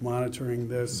monitoring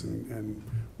this, and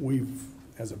we've,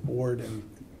 as a board and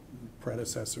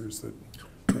predecessors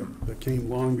that came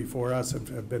long before us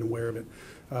have been aware of it.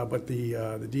 But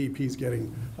the DEP's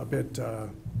getting a bit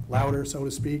louder, so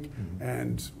to speak,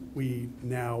 and we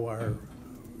now are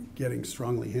getting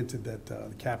strongly hinted that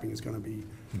the capping is going to be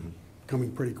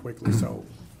coming pretty quickly. So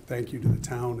thank you to the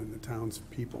town and the town's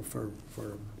people for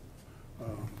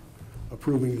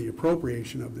approving the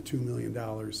appropriation of the $2 million.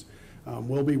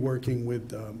 We'll be working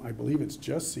with, I believe it's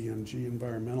just CMG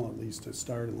Environmental at least to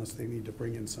start, unless they need to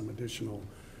bring in some additional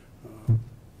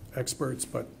experts,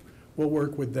 but we'll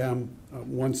work with them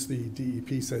once the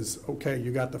DEP says, okay,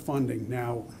 you got the funding,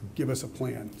 now give us a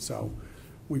plan. So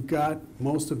we've got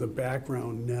most of the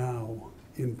background now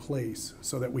in place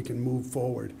so that we can move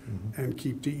forward and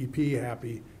keep DEP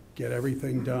happy, get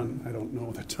everything done. I don't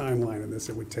know the timeline of this.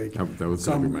 It would take That was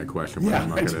going to be my question, but Yeah, I'm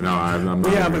not going to, no, I'm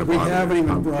not yeah, going to but we bother haven't you.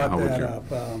 even brought How would that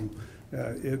you?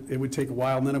 up. It would take a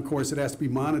while, and then, of course, it has to be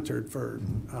monitored for,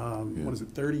 what is it,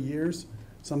 30 years?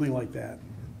 Something like that.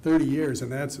 30 years,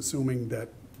 and that's assuming that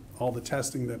all the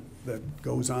testing that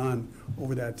goes on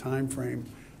over that time frame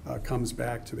comes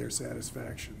back to their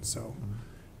satisfaction. So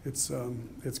it's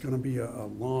going to be a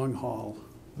long haul.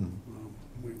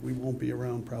 We won't be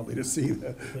around probably to see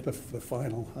the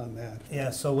final on that.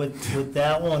 Yeah, so with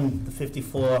that one, the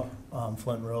 54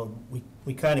 Flint Road,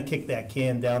 we kind of kicked that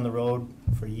can down the road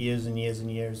for years and years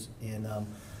and years. And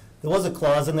there was a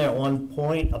clause in there at one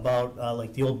point about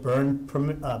like the old burn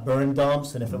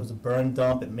dumps, and if it was a burn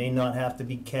dump, it may not have to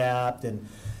be capped. And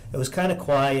it was kind of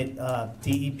quiet.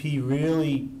 DEP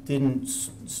really didn't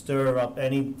stir up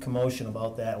any commotion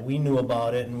about that. We knew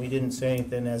about it, and we didn't say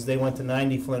anything. As they went to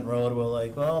 90 Flint Road, we're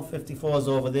like, well, 54 is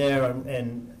over there,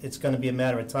 and it's going to be a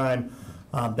matter of time.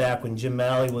 Back when Jim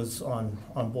Malley was on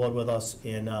board with us,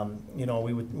 and you know,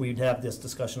 we'd have this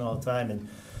discussion all the time. And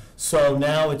so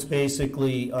now it's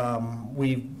basically,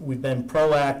 we've been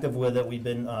proactive with it. We've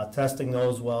been testing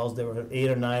those wells. There were 8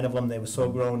 or 9 of them. They were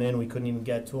so grown in, we couldn't even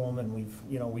get to them, and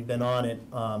we've been on it.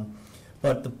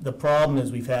 But the problem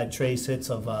is we've had trace hits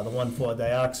of the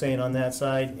 1,4-dioxane on that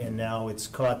side, and now it's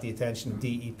caught the attention of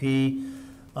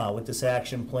DEP. With this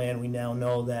action plan, we now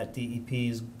know that DEP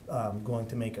is going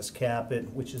to make us cap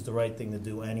it, which is the right thing to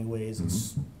do anyways.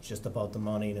 It's just about the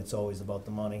money, and it's always about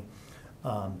the money.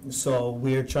 So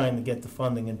we're trying to get the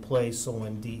funding in place, so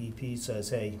when DEP says,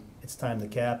 hey, it's time to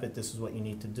cap it, this is what you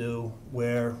need to do,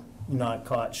 we're not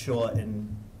caught short,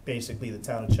 and basically the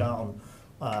town of Charlton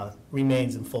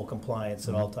remains in full compliance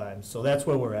at all times. So that's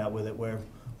where we're at with it. We're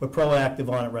proactive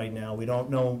on it right now. We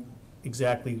don't know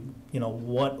exactly,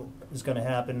 what is going to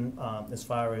happen as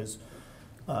far as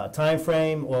time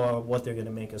frame or what they're going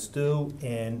to make us do,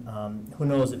 and who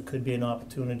knows, it could be an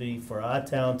opportunity for our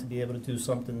town to be able to do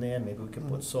something there. Maybe we could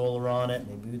put solar on it.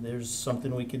 Maybe there's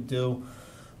something we could do.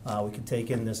 We could take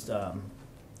in this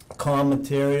comm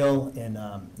material and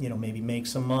maybe make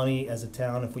some money as a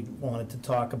town if we wanted to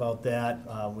talk about that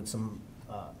with some.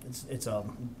 It's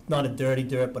not a dirty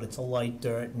dirt, but it's a light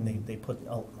dirt, and they put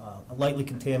a lightly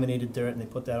contaminated dirt, and they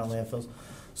put that on landfills.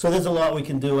 So there's a lot we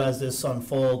can do as this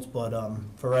unfolds, but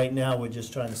for right now, we're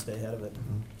just trying to stay ahead of it.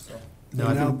 So.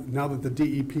 Now that the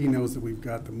DEP knows that we've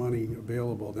got the money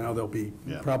available, now they'll be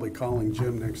probably calling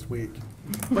Jim next week.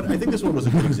 But I think this one was a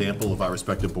good example of our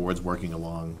respective boards working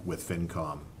along with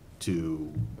FinCom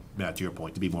to, Matt, to your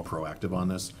point, to be more proactive on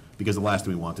this. Because the last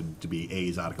thing we wanted to be A,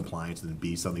 is out of compliance, and then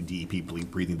B, suddenly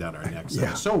DEP breathing down our necks.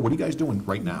 Yeah. So what are you guys doing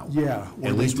right now? Yeah.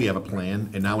 At least we have a plan,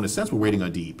 and now in a sense, we're waiting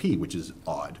on DEP, which is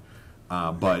odd.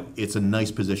 But it's a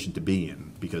nice position to be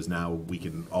in, because now we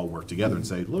can all work together and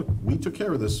say, look, we took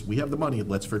care of this, we have the money,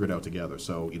 let's figure it out together.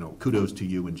 So, kudos to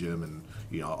you and Jim and,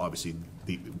 obviously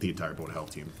the entire Board of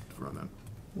Health team for on that.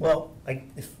 Well,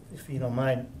 if you don't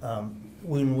mind,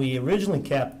 when we originally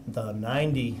capped the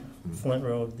 90 Flint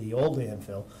Road, the old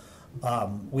landfill,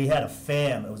 we had a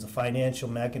FAM, it was a financial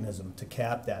mechanism to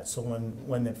cap that. So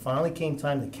when it finally came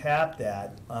time to cap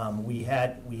that, we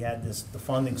had the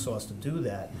funding source to do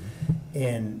that.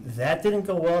 And that didn't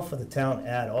go well for the town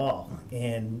at all.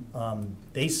 And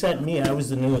they sent me, I was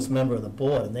the newest member of the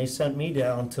board, and they sent me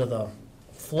down to the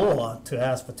floor to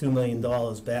ask for $2 million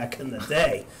back in the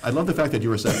day. I love the fact that you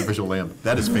were a sacrificial lamb.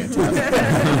 That is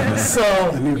fantastic.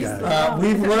 So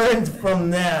we've learned from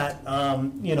that.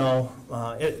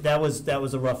 That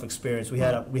was a rough experience. We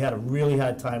had a really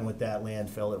hard time with that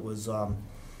landfill. It was, I'm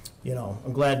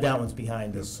glad that one's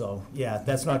behind us. So yeah,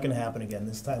 that's not going to happen again.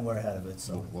 This time we're ahead of it.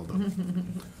 So well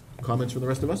done. Comments from the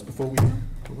rest of us before we move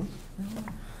on?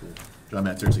 John,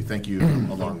 Matt, seriously, thank you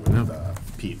along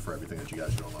with Pete for everything that you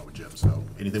guys do along with Jim. So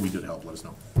anything we do to help, let us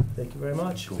know. Thank you very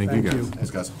much. Cool. Thank you, guys.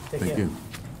 Thanks, guys. Thank you.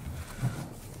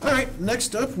 All right,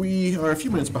 next up, we are a few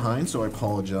minutes behind, so I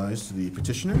apologize to the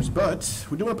petitioners, but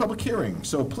we're doing a public hearing.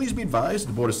 So please be advised,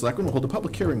 the Board of Selectmen will hold a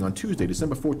public hearing on Tuesday,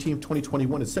 December 14th,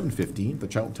 2021 at 7:15 at the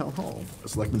Charlton Town Hall. The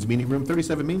Selectmen's Meeting Room,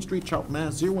 37 Main Street, Charlton,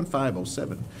 Mass.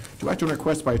 01507. To act on a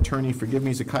request by attorney, forgive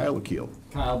me, is it Kyle O'Keel?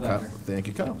 Kyle Becker. Thank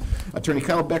you, Kyle. Attorney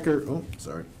Kyle Becker,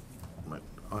 sorry.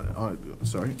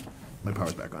 My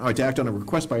power's back on. All right, to act on a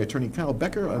request by Attorney Kyle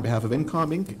Becker on behalf of Incom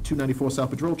Inc., 294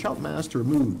 Southbridge Road, Charlton, Mass., to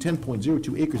remove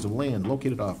 10.02 acres of land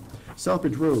located off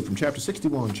Southbridge Road from Chapter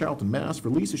 61, Charlton, Mass., for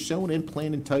lease as shown in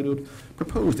plan entitled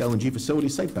Proposed LNG Facility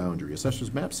Site Boundary,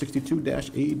 Assessors Map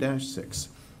 62-A-6.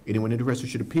 Anyone interested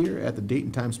should appear at the date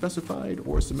and time specified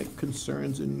or submit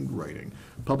concerns in writing.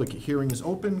 Public hearing is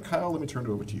open. Kyle, let me turn it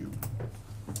over to you.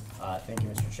 Thank you,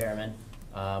 Mr. Chairman.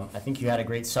 I think you had a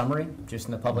great summary, just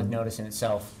in the public notice in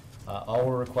itself. All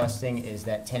we're requesting is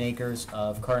that 10 acres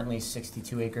of currently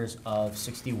 62 acres of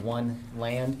 61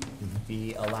 land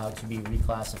be allowed to be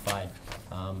reclassified.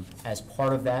 As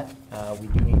part of that, we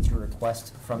do need to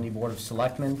request from the Board of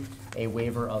Selectmen a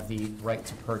waiver of the right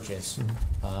to purchase.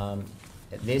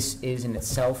 This is in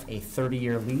itself a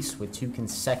 30-year lease with 2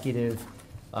 consecutive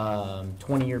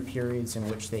 20-year periods in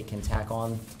which they can tack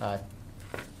on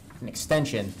an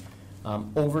extension.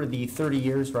 Over the 30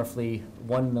 years, roughly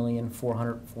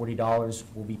 $1,440,000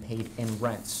 will be paid in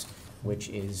rents, which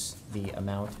is the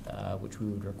amount which we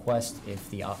would request if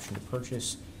the option to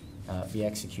purchase be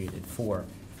executed for.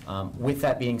 With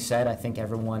that being said, I think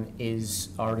everyone is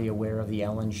already aware of the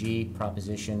LNG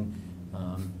proposition.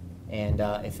 And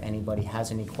if anybody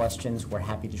has any questions, we're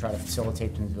happy to try to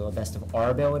facilitate them to the best of our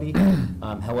ability.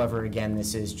 However, again,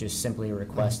 this is just simply a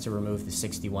request to remove the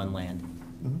 61 land.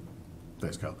 Mm-hmm.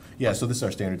 Thanks, Kyle. Yeah, so this is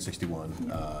our standard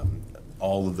 61.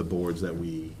 All of the boards that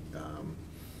we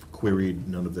queried,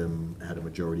 none of them had a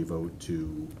majority vote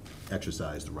to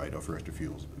exercise the right of first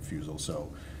refusal.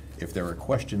 So if there are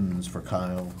questions for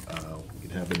Kyle, we can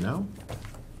have them now.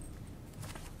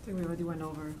 I think we already went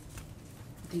over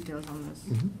details on this.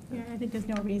 Mm-hmm. Yeah, I think there's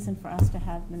no reason for us to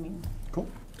have, I mean. Cool.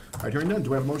 All right, hearing none,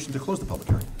 do I have a motion to close the public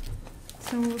hearing?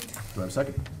 So moved. Do I have a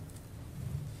second?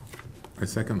 I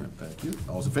second that. Thank you.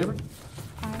 All those in favor?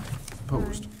 Aye.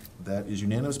 Opposed? That is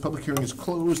unanimous. Public hearing is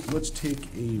closed. Let's take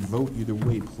a vote either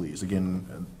way, please.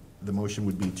 Again, the motion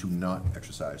would be to not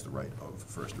exercise the right of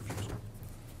first refusal.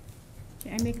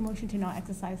 I make a motion to not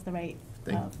exercise the right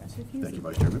of first refusal. Thank you,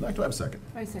 Vice Chair. We'd like to have a second.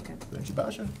 I second. Thank you,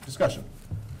 Basha. Discussion.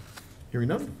 Hearing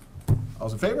none. All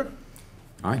those in favor?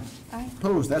 Aye. Aye.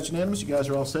 Opposed? That's unanimous. You guys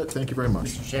are all set. Thank you very much.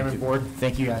 Mr. Chairman, Board,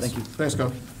 thank you guys. Thank you. Thanks,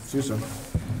 Kyle. See you soon.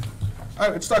 All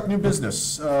right, let's start new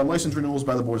business. License renewals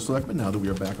by the Board of Selectmen, now that we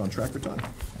are back on track for time.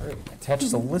 All right, attached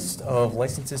is a list of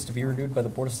licenses to be renewed by the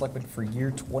Board of Selectmen for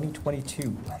year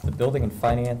 2022. The Building and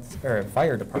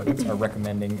Fire Departments are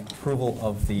recommending approval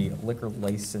of the liquor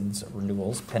license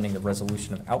renewals pending the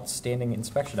resolution of outstanding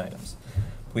inspection items.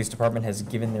 Police Department has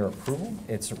given their approval.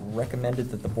 It's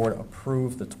recommended that the board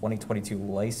approve the 2022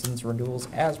 license renewals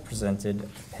as presented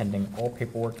pending all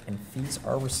paperwork and fees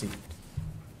are received.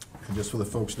 And just so the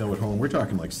folks know at home, we're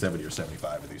talking like 70 or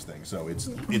 75 of these things, so it's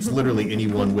literally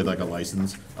anyone with like a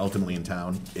license ultimately in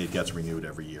town, it gets renewed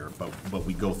every year, but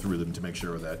we go through them to make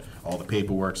sure that all the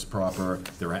paperwork's proper,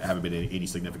 there haven't been any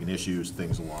significant issues,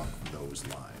 things along those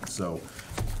lines. So,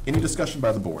 any discussion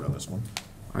by the board on this one?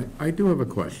 I do have a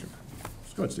question.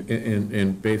 Go ahead, Steve.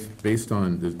 And based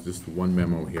on just one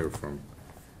memo here from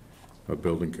a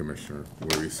building commissioner,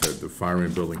 where he said the fire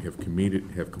and building have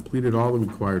completed all the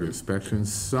required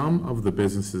inspections. Some of the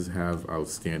businesses have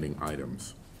outstanding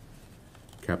items.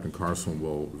 Captain Carson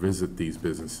will visit these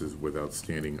businesses with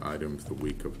outstanding items the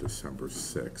week of December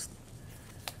 6th.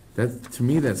 That, to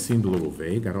me, that seemed a little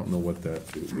vague. I don't know what that,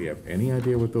 do we have any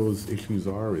idea what those issues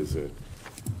are? Is it?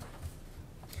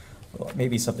 Well,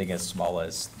 maybe something as small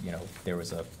as, you know, there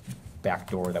was a back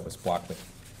door that was blocked with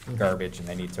garbage and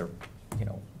they need to,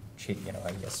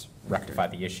 I guess, rectify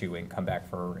the issue and come back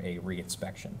for a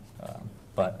re-inspection.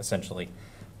 But essentially,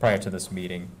 prior to this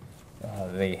meeting,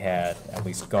 they had at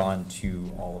least gone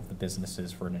to all of the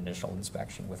businesses for an initial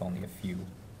inspection with only a few,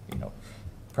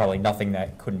 probably nothing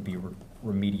that couldn't be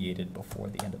remediated before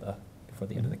the end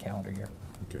of the calendar year.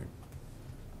 Okay.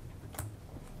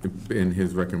 And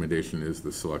his recommendation is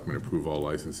the selectmen approve all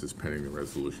licenses pending the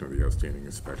resolution of the outstanding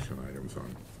inspection items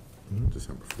on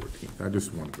December 14th. I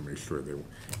just wanted to make sure that,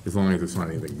 as long as it's not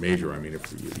anything major, I mean,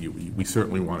 if we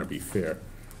certainly want to be fair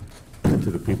to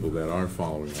the people that are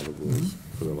following all the rules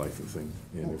for the licensing,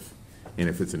 and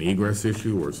if it's an egress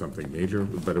issue or something major,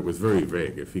 but it was very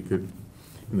vague. If he could,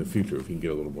 in the future, if he can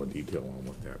get a little more detail on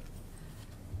what that.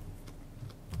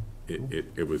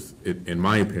 In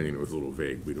my opinion, it was a little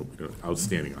vague. We don't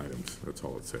outstanding items, that's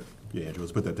all it said. Yeah, Andrew,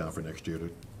 let's put that down for next year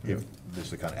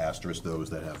just to kind of asterisk those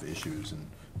that have issues and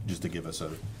just to give us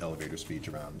an elevator speech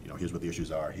around, here's what the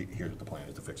issues are, here's what the plan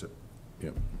is to fix it.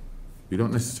 Yep. We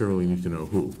don't necessarily need to know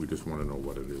who, we just want to know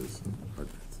what it is.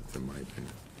 That's in my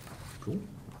opinion. Cool.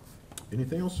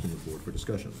 Anything else from the board for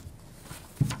discussion?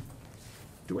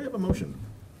 Do I have a motion?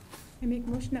 I make a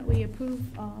motion that we approve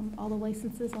all the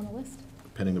licenses on the list.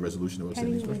 Pending the resolution of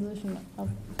outstanding Pending the inspection? resolution of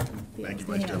the Thank you,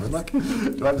 Vice outstanding Chairman.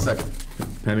 items. Do I have a second?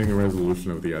 Pending the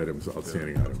resolution of the items,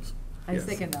 outstanding items. I Yes.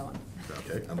 second that one.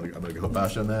 Okay, I'm gonna go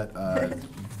Bash on that.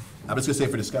 I'm just gonna say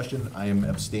for discussion, I am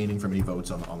abstaining from any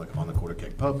votes on the Quarter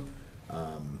Keg Pub.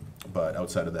 But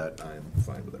outside of that, I'm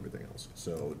fine with everything else.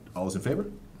 So, all those in favor?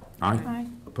 Aye. Aye.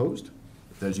 Opposed?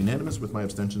 That is unanimous with my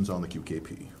abstentions on the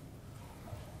QKP.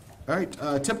 All right,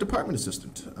 temp department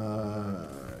assistant.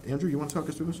 Andrew, you want to talk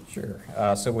us through this? Sure.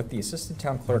 So with the assistant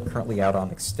town clerk currently out on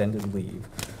extended leave,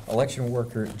 election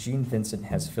worker Gene Vincent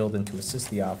has filled in to assist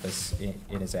the office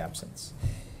in his absence.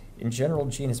 In general,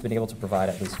 Gene has been able to provide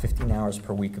at least 15 hours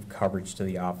per week of coverage to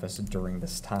the office during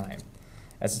this time.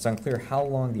 As it's unclear how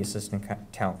long the assistant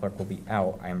town clerk will be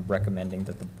out, I am recommending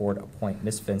that the board appoint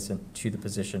Ms. Vincent to the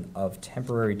position of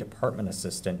temporary department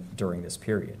assistant during this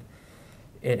period.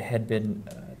 It had been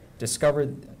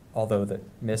discovered, although that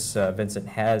Ms. Vincent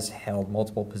has held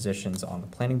multiple positions on the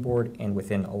planning board and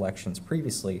within elections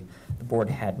previously, the board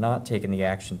had not taken the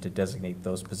action to designate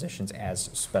those positions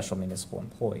as special municipal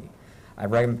employee. I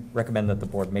recommend that the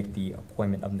board make the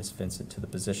appointment of Ms. Vincent to the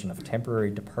position of temporary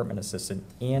department assistant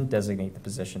and designate the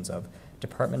positions of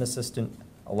department assistant,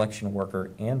 election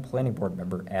worker, and planning board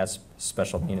member as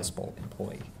special municipal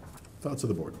employee. Thoughts of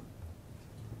the board?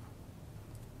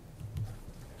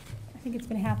 I think it's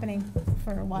been happening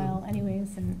for a while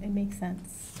anyways, and it makes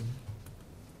sense.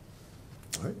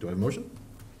 All right, do I have a motion?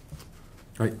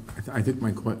 I think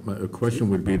my question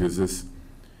would be, does this,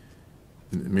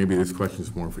 maybe this question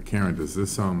is more for Karen, does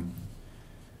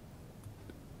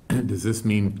this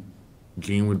mean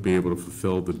Gene would be able to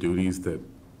fulfill the duties that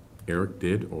Eric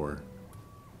did, or?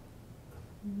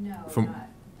 No, From- not,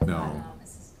 no.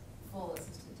 full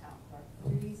assistant town clerk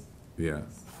duties. Yeah,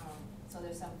 So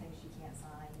there's some things she can't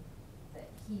sign that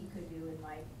he could do in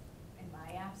my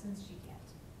absence, she can't.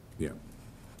 yeah,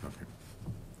 okay.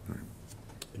 All right.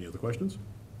 Any other questions?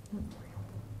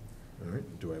 All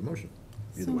right, do I have a motion?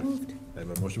 So Either way. moved. I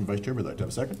have a motion from Vice Chair, would I like to have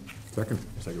a second? Second.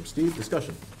 Second from Steve,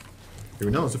 discussion.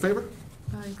 Hearing none, those in favor?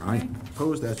 Aye.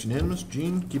 Opposed, that's unanimous.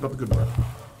 Gene, keep up the good work.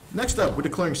 Next up, we're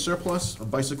declaring surplus of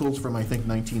bicycles from, I think,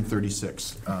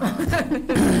 1936.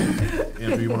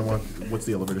 Andrew, you want to what's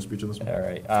the elevator speech on this one? All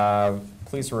right,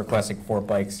 police are requesting 4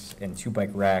 bikes and 2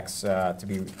 bike racks to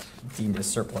be deemed as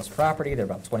surplus property. They're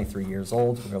about 23 years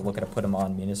old. We're looking to put them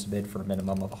on municipal bid for a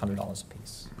minimum of $100 a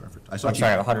piece. Perfect. I'm sorry,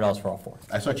 $100 for all 4.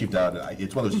 I saw Chief Dowd,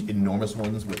 it's one of those enormous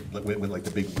ones with like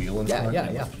the big wheel and stuff.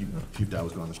 Yeah. Chief Dowd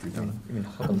was going on the street. You mean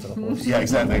hook them to the horse? Yeah,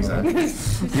 exactly.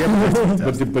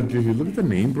 Yeah, but did you look at the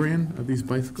name brand of these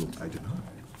bicycles? I did not.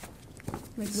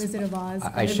 Like Wizard of Oz.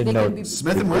 I should They can note, be-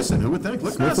 Smith & Wesson, who would think?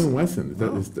 Look at Smith us. and Wesson,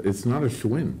 it's not a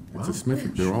Schwinn, it's a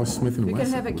Smith, they're all Smith and We Wesson.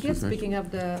 can have a which kid is actually- picking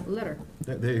up the litter.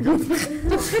 There you go.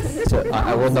 so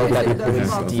I will note that the That's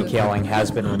police awesome. decaling has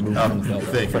been removed from the building.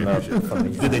 Thank you, from I the- appreciate it.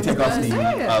 from the- Did they take off the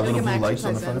Yeah, little blue lights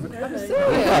on the front of it? I'm If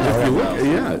serious. you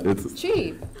look- Yeah, it's,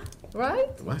 Cheap,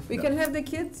 right? What? We No. can have the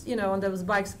kids, on those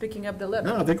bikes picking up the litter.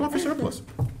 No, they're going for surplus.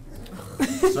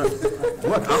 So,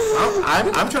 look,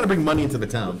 I'm trying to bring money into the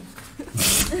town.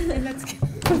 And that's,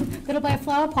 that'll buy a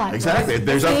flower pot. Exactly,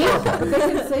 there's our flower pot. They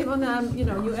can save on,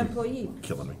 your employee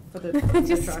Killing me. for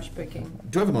the trash picking.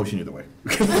 Do I have a motion either way?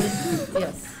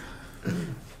 Yes.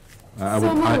 I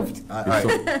So would,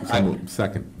 moved. so moved,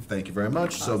 second. Thank you very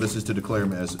much. So this is to declare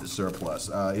him as surplus.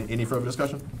 Any further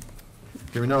discussion?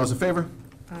 Hearing none, those in favor?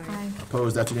 Aye.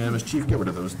 Opposed, that's unanimous. Chief, get rid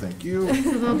of those, thank you.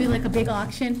 So there'll be like a big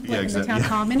auction, Yeah, like in the exactly. town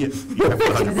common? Yeah, for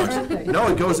 $100. Birthday. No,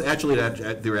 it goes, actually,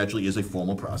 there actually is a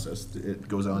formal process. It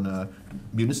goes on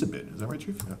municipal bid. Is that right,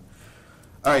 Chief? Yeah.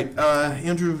 All right,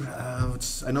 Andrew,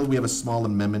 I know we have a small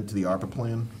amendment to the ARPA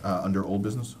plan under old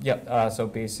business. Yep, so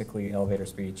basically, elevator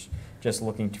speech, just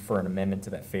looking for an amendment to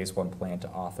that Phase 1 plan to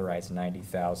authorize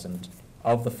 90,000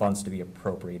 of the funds to be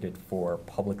appropriated for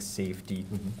public safety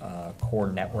core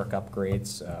network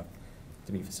upgrades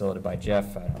to be facilitated by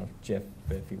Jeff. I don't know, Jeff,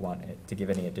 if you want to give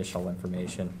any additional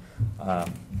information.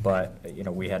 But,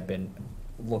 we had been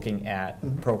looking at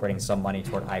appropriating some money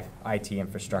toward IT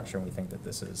infrastructure, and we think that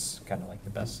this is kind of like the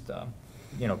best,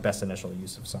 best initial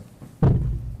use of some.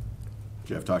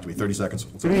 Jeff, talk to me, 30 seconds.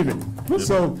 Good evening.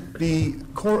 So the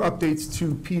core updates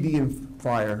to PD and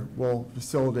fire will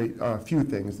facilitate a few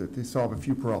things, that they solve a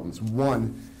few problems.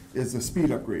 One is a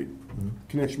speed upgrade,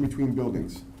 connection between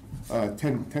buildings,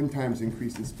 10 times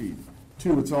increase in speed.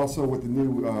 Two, it's also with the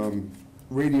new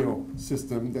radio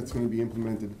system that's going to be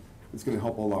implemented, it's going to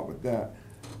help a lot with that.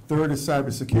 Third is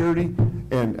cybersecurity,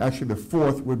 and actually the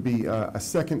fourth would be a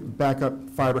second backup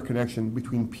fiber connection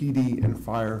between PD and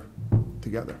fire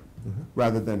together,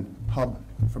 rather than hub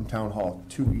from town hall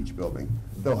to each building.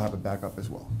 They'll have a backup as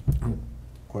well.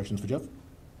 Questions for Jeff?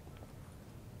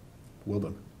 Well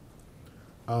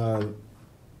done.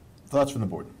 Thoughts from the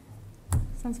board?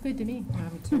 Sounds good to me.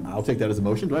 I'll take that as a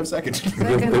motion. Do I have a second?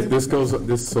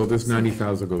 So this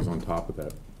 90,000 goes on top of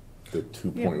that, the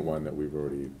 2.1 that we've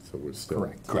already, so we're still.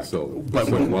 Correct. Correct. So But-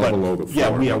 well but- below the yeah,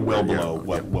 floor. we are well Yeah, below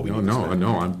what we No, need to spend.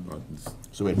 I'm.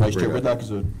 So we have Vice Chair Great. Whitlock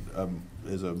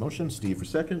is a motion, Steve for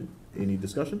second. Any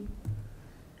discussion?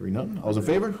 Hearing none. All's in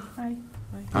favor? Aye.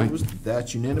 Aye.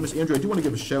 That's unanimous. Andrew, I do want to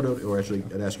give a shout out, or actually,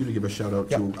 I'd ask you to give a shout out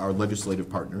to our legislative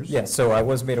partners. Yeah, so I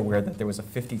was made aware that there was a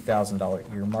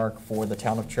 $50,000 earmark for the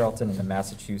town of Charlton in the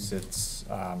Massachusetts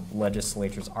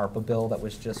legislature's ARPA bill that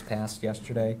was just passed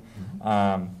yesterday.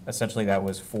 Essentially, that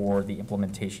was for the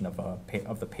implementation of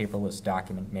the paperless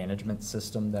document management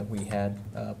system that we had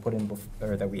put in,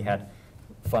 or that we had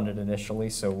funded initially.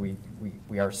 So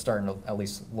we are starting to at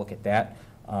least look at that.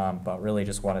 But really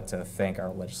just wanted to thank our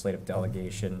legislative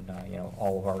delegation,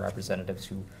 all of our representatives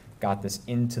who got this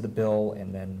into the bill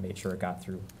and then made sure it got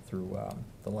through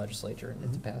the legislature and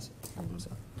into passage.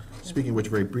 So. Speaking of which,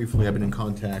 very briefly, I've been in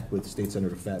contact with State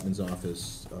Senator Fatman's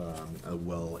office, as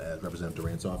well as Representative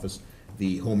Durant's office.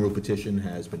 The home rule petition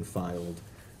has been filed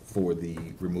for the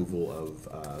removal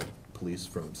of police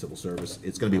from civil service.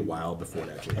 It's going to be a while before it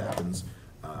actually happens.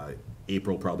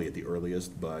 April probably at the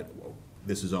earliest, but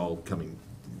this is all coming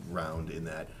round in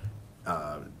that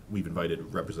we've invited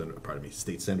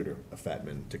State Senator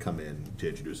Fatman to come in to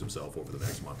introduce himself over the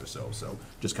next month or so. So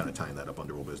just kind of tying that up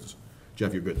under old business.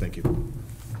 Jeff, you're good, thank you.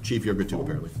 Chief, you're good too,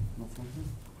 apparently.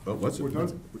 Oh, what's it? We're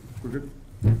done? We're good?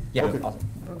 Yeah, Okay. awesome.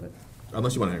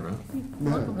 Unless you want to hang around.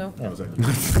 No. That was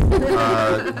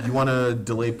it. You want to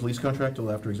delay police contract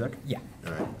till after exec? Yeah.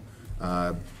 All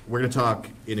right. We're going to talk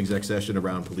in exec session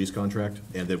around police contract,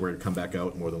 and then we're going to come back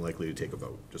out more than likely to take a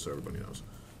vote, just so everybody knows.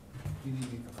 You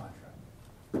need me for contract.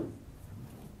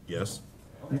 Yes?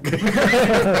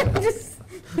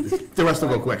 The rest will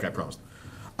go quick, I promise.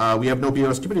 We have no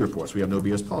BS committee reports. We have no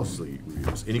BS policy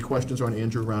reviews. Any questions on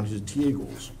Andrew around his TA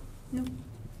goals? No.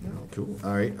 No, cool.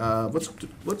 All right,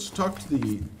 let's talk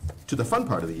to the fun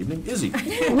part of the evening. Izzy.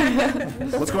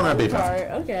 What's going on, baby?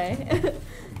 Okay.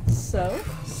 So,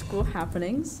 school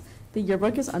happenings. The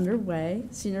yearbook is underway.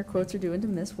 Senior quotes are due into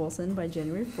Miss Wilson by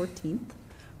January 14th.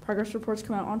 Progress reports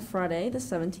come out on Friday, the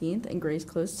 17th, and grades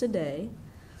close today.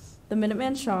 The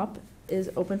Minuteman shop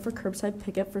is open for curbside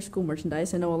pickup for school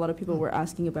merchandise. I know a lot of people were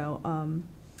asking about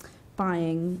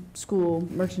buying school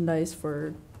merchandise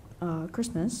for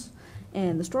Christmas.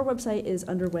 And the store website is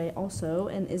underway also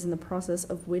and is in the process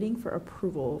of waiting for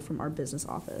approval from our business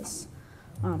office.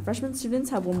 Freshman students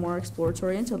have one more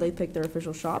exploratory until they pick their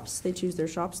official shops. They choose their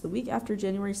shops the week after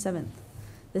January 7th.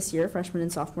 This year, freshman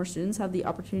and sophomore students have the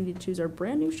opportunity to choose our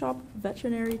brand new shop,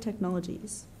 Veterinary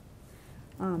Technologies.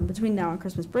 Between now and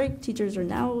Christmas break, teachers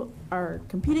are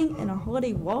competing in a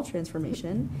holiday wall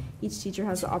transformation. Each teacher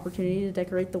has the opportunity to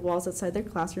decorate the walls outside their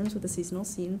classrooms with a seasonal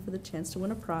scene for the chance to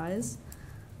win a prize.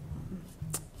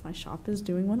 My shop is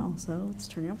doing one also. It's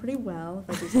turning out pretty well,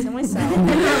 if I do say so myself.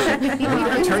 You're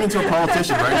going to turn into a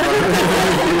politician, right?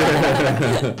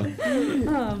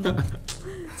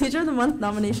 Teacher of the Month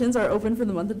nominations are open for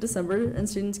the month of December, and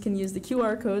students can use the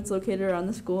QR codes located around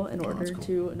the school in order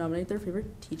to nominate their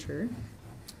favorite teacher.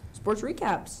 Sports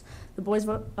recaps. The boys'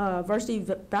 varsity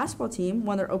basketball team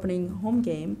won their opening home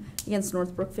game against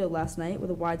North Brookfield last night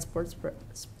with a wide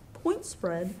point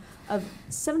spread of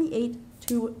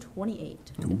 78-28.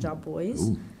 Good job, boys.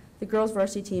 Ooh. The girls'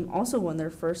 varsity team also won their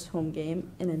first home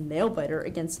game in a nail-biter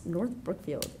against North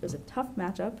Brookfield. It was a tough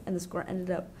matchup, and the score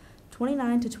ended up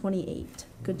 29-28.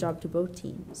 Good job to both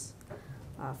teams.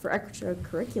 For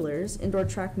extracurriculars, indoor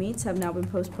track meets have now been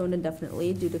postponed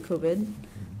indefinitely due to COVID.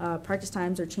 Practice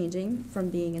times are changing from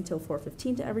being until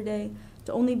 4:15 to every day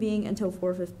to only being until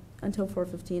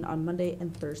 4:15 on Monday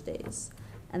and Thursdays,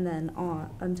 and then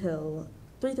until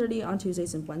 3:30 on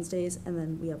Tuesdays and Wednesdays, and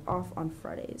then we have off on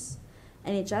Fridays.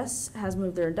 NHS has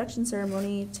moved their induction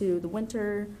ceremony to the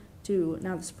winter to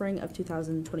now the spring of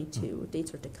 2022.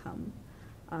 Dates are to come.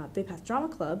 Bay Path Drama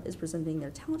Club is presenting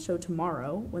their talent show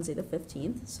tomorrow, Wednesday the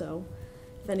 15th, so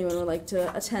if anyone would like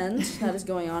to attend, that is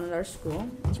going on at our school.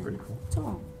 That's pretty cool. That's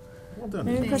all. Well done.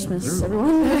 Merry Christmas, Very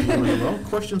everyone. well.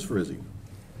 Questions for Izzy?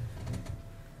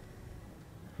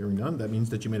 Hearing none, that means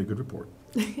that you made a good report.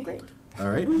 Great. All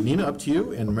right, Nina, up to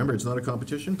you, and remember, it's not a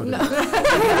competition, but. No.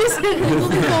 We'll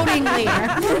be voting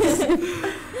later.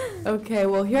 Okay,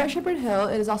 well, here at Shepherd Hill,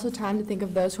 it is also time to think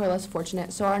of those who are less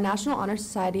fortunate. So our National Honor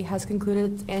Society has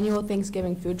concluded its annual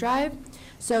Thanksgiving food drive.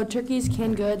 So turkeys,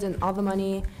 canned goods, and all the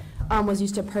money was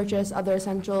used to purchase other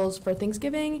essentials for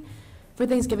Thanksgiving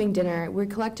dinner. We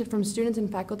collected from students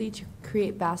and faculty to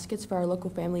create baskets for our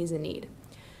local families in need.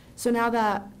 So now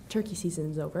that turkey season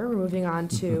is over, we're moving on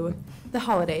to the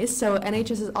holidays. So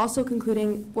NHS is also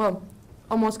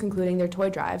almost concluding their toy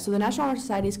drive. So the National Honor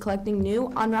Society is collecting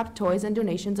new unwrapped toys and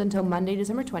donations until Monday,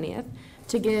 December 20th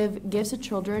to give gifts to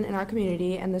children in our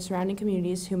community and the surrounding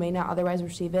communities who may not otherwise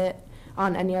receive it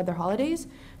on any other holidays.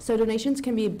 So donations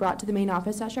can be brought to the main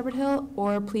office at Shepherd Hill,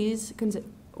 or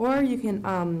you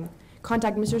can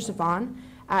contact Mr. Stefan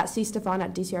at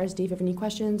cstefan@dcrsd if you have any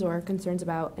questions or concerns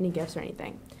about any gifts or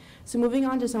anything. So moving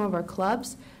on to some of our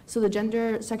clubs. So the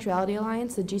Gender Sexuality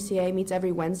Alliance, the GCA, meets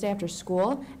every Wednesday after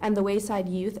school, and the Wayside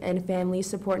Youth and Family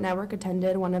Support Network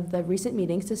attended one of the recent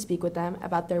meetings to speak with them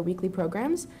about their weekly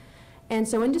programs. And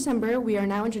so in December, we are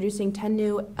now introducing 10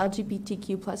 new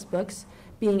LGBTQ+ books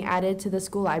being added to the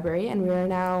school library, and we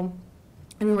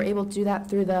were able to do that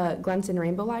through the Glenson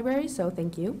Rainbow Library, so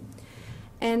thank you.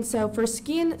 And so for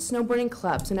ski and snowboarding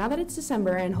club, so now that it's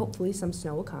December and hopefully some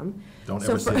snow will come. Don't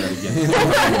so ever say that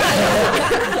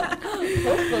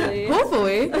again.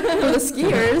 Hopefully, for the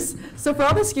skiers. So for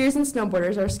all the skiers and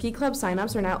snowboarders, our ski club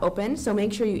signups are now open, so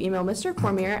make sure you email Mr.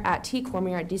 Cormier at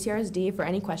tcormier@dcrsd for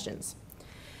any questions.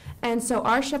 And so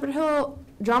our Shepherd Hill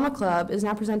Drama Club is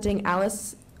now presenting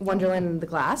Alice Wonderland in the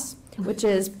Glass, which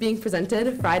is being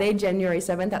presented Friday, January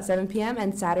 7th at 7 p.m.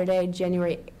 and Saturday,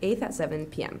 January 8th at 7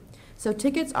 p.m. So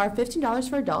tickets are $15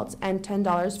 for adults and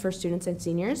 $10 for students and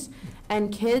seniors,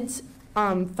 and kids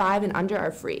 5 and under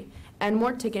are free. And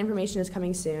more ticket information is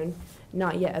coming soon,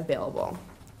 not yet available.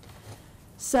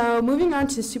 So moving on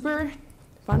to super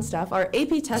fun stuff, our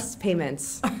AP test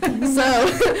payments.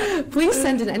 So please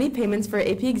send in any payments for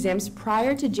AP exams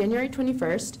prior to January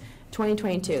 21st,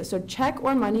 2022. So check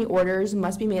or money orders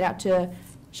must be made out to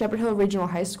Shepherd Hill Regional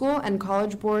High School, and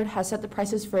College Board has set the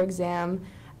prices for exam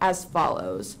as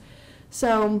follows.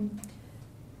 So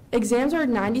exams are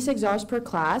 $96 per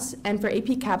class, and for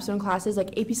AP capstone classes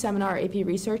like AP Seminar or AP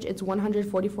Research, it's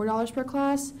 $144 per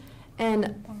class.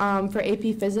 And for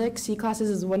AP Physics, C classes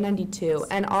is $192,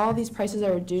 and all of these prices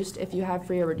are reduced if you have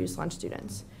free or reduced lunch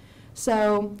students.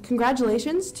 So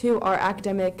congratulations to our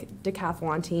academic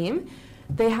decathlon team.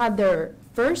 They had their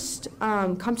first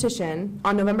competition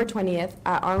on November 20th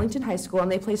at Arlington High School,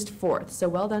 and they placed 4th, so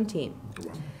well done, team.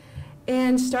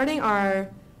 And starting our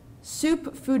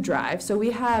soup food drive, so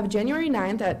we have January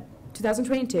 9th at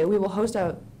 2022, we will host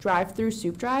a drive-through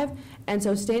soup drive, and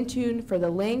so stay tuned for the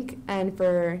link and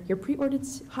for your pre-ordered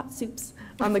hot soups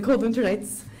on the cold winter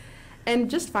nights. And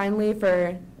just finally,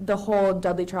 for the whole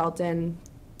Dudley Charlton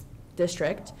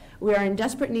district, we are in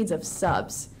desperate needs of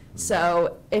subs.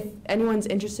 So if anyone's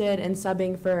interested in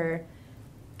subbing for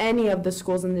any of the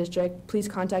schools in the district, please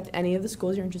contact any of the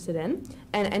schools you're interested in,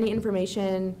 and any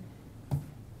information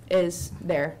is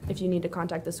there. If you need to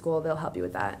contact the school, they'll help you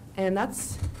with that. And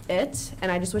that's it, and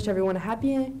I just wish everyone a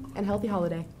happy and healthy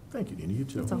holiday. Thank you, Nina. You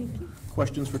too. That's all.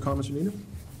 Questions for comments, Nina?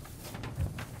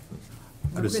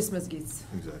 No Christmas gifts.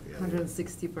 Exactly.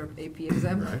 160 per AP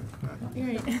exam. Right. You're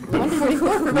right.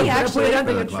 144 for me, actually. Put it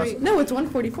under the tree. No, it's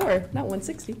 144, not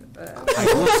 160. I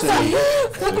will say,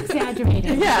 Stop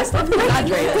exaggerating. Yeah, stop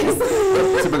exaggerating.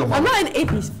 typical I'm mom. not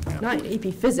in not in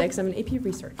AP Physics, I'm in AP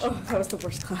Research. Oh, that was the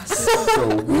worst class.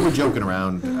 So we were joking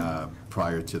around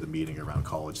prior to the meeting around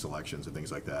college selections and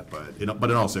things like that, but in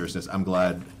all seriousness, I'm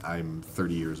glad I'm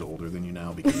 30 years older than you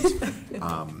now, because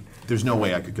there's no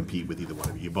way I could compete with either one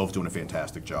of you. You're both doing a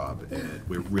fantastic job, and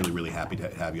we're really, really happy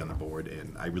to have you on the board.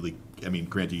 And I mean,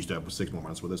 granted, you used to have 6 more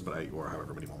months with us, but or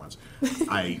however many more months.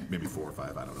 Maybe 4 or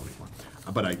 5, I don't know anymore.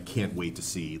 But I can't wait to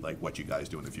see what you guys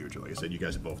do in the future. Like I said, you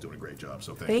guys are both doing a great job,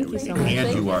 so thank you. Thank you so much. And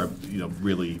Thank you you. are,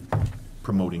 really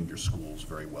promoting your schools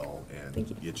very well, and Thank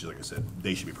you. it's, like I said,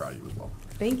 they should be proud of you as well.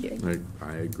 Thank you.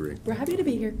 I agree. We're happy to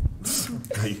be here.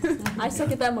 I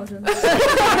second that motion.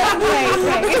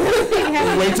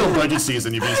 Wait till budget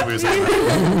season, you basically say.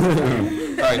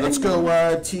 All right, let's go,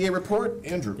 TA report,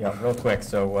 Andrew. Yeah, real quick,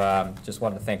 so just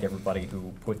wanted to thank everybody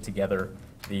who put together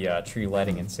the tree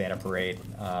lighting and Santa Parade.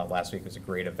 Last week was a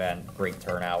great event, great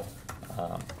turnout.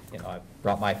 I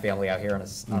brought my family out here on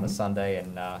a Sunday,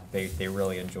 and they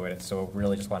really enjoyed it. So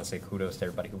really just want to say kudos to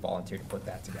everybody who volunteered to put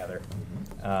that together.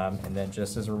 And then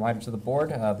just as a reminder to the board,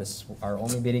 this is our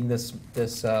only meeting this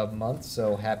month,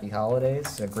 so happy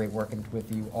holidays. Great working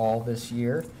with you all this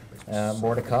year.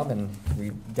 More to come, and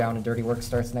Down and Dirty work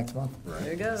starts next month. Right.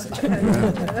 There you go.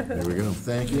 There we go.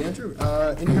 Thank you, Andrew.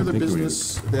 Any other Thank you,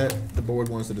 business that the board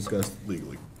wants to discuss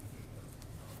legally?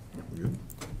 We're good?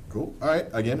 Cool. All right,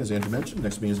 again, as Andrew mentioned,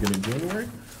 next meeting is going to be in January.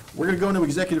 We're going to go into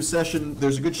executive session.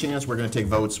 There's a good chance we're going to take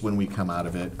votes when we come out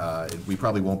of it. We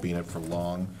probably won't be in it for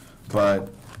long, but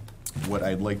what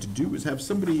I'd like to do is have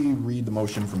somebody read the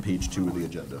motion from page 2 of the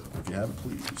agenda. If you have it,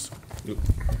 please.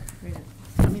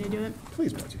 Want me to do it?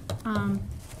 Please, Betsy.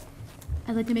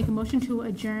 I'd like to make a motion to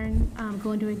adjourn,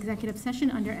 go into executive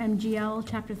session under MGL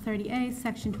Chapter 30A,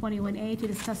 Section 21A, to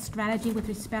discuss strategy with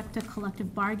respect to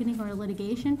collective bargaining or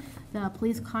litigation, the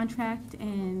police contract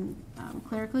and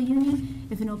clerical union,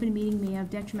 if an open meeting may have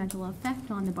detrimental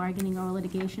effect on the bargaining or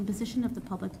litigation position of the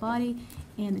public body,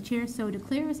 and the chair so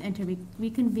declares, and to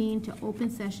reconvene to open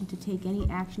session to take any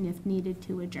action if needed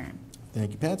to adjourn.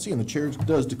 Thank you, Patsy, and the chair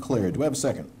does declare. Do I have a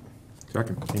second?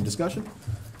 Second. Any discussion?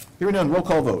 Hearing none, roll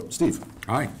call vote. Steve?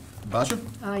 Aye. Basha?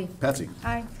 Aye. Patsy?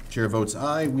 Aye. Chair votes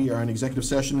aye. We are in executive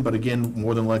session, but again,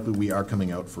 more than likely, we are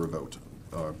coming out for a vote.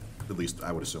 Or at least,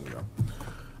 I would assume we are.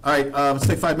 All right, let's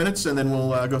take 5 minutes, and then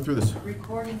we'll go through this.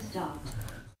 Recording stopped.